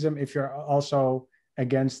racism if you're also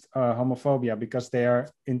against homophobia, because they are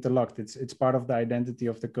interlocked. It's part of the identity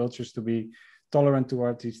of the cultures to be tolerant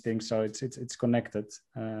towards these things. So it's connected.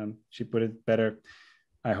 She put it better.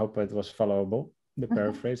 I hope it was followable, the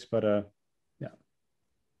paraphrase, but yeah.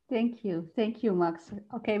 Thank you, Max.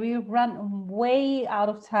 Okay, we've run way out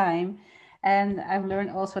of time, and I've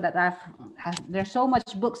learned also that there's so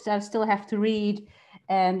much books that I still have to read,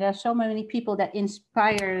 and there's so many people that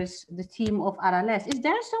inspires the team of Aralez. Is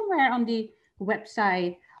there somewhere on the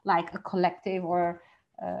website like a collective or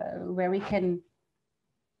where we can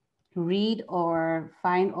read or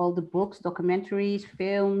find all the books, documentaries,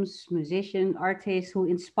 films, musicians, artists who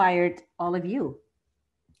inspired all of you?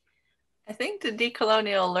 I think the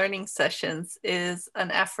Decolonial learning sessions is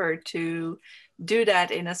an effort to do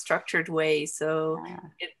that in a structured way. So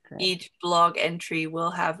each blog entry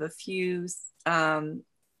will have a few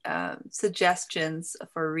suggestions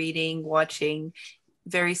for reading, watching,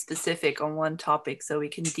 very specific on one topic, so we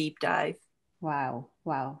can deep dive. Wow.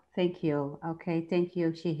 Thank you. Okay, thank you,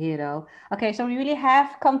 Chihiro. Okay, so we really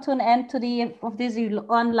have come to an end of this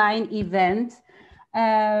online event.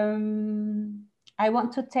 I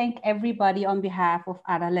want to thank everybody on behalf of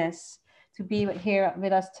Aralez to be here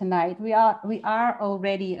with us tonight. We are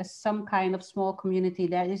already some kind of small community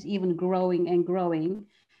that is even growing and growing.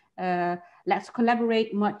 Let's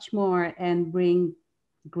collaborate much more and bring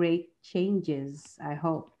great changes, I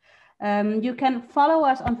hope. You can follow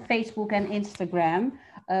us on Facebook and Instagram,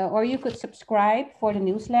 or you could subscribe for the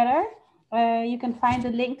newsletter. You can find the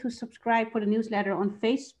link to subscribe for the newsletter on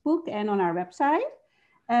Facebook and on our website.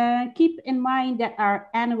 Keep in mind that our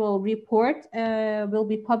annual report will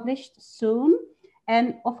be published soon.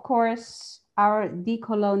 And of course, our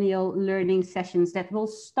decolonial learning sessions that will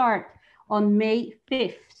start on May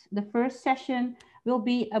 5th. The first session will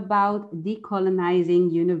be about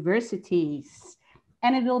decolonizing universities.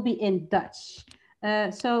 and it will be in Dutch.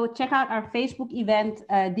 So check out our Facebook event,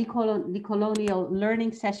 Decolonial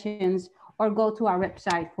Learning Sessions, or go to our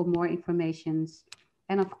website for more informations.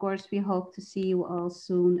 And of course, we hope to see you all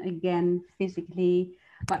soon again physically.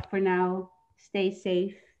 But for now, stay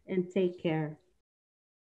safe and take care.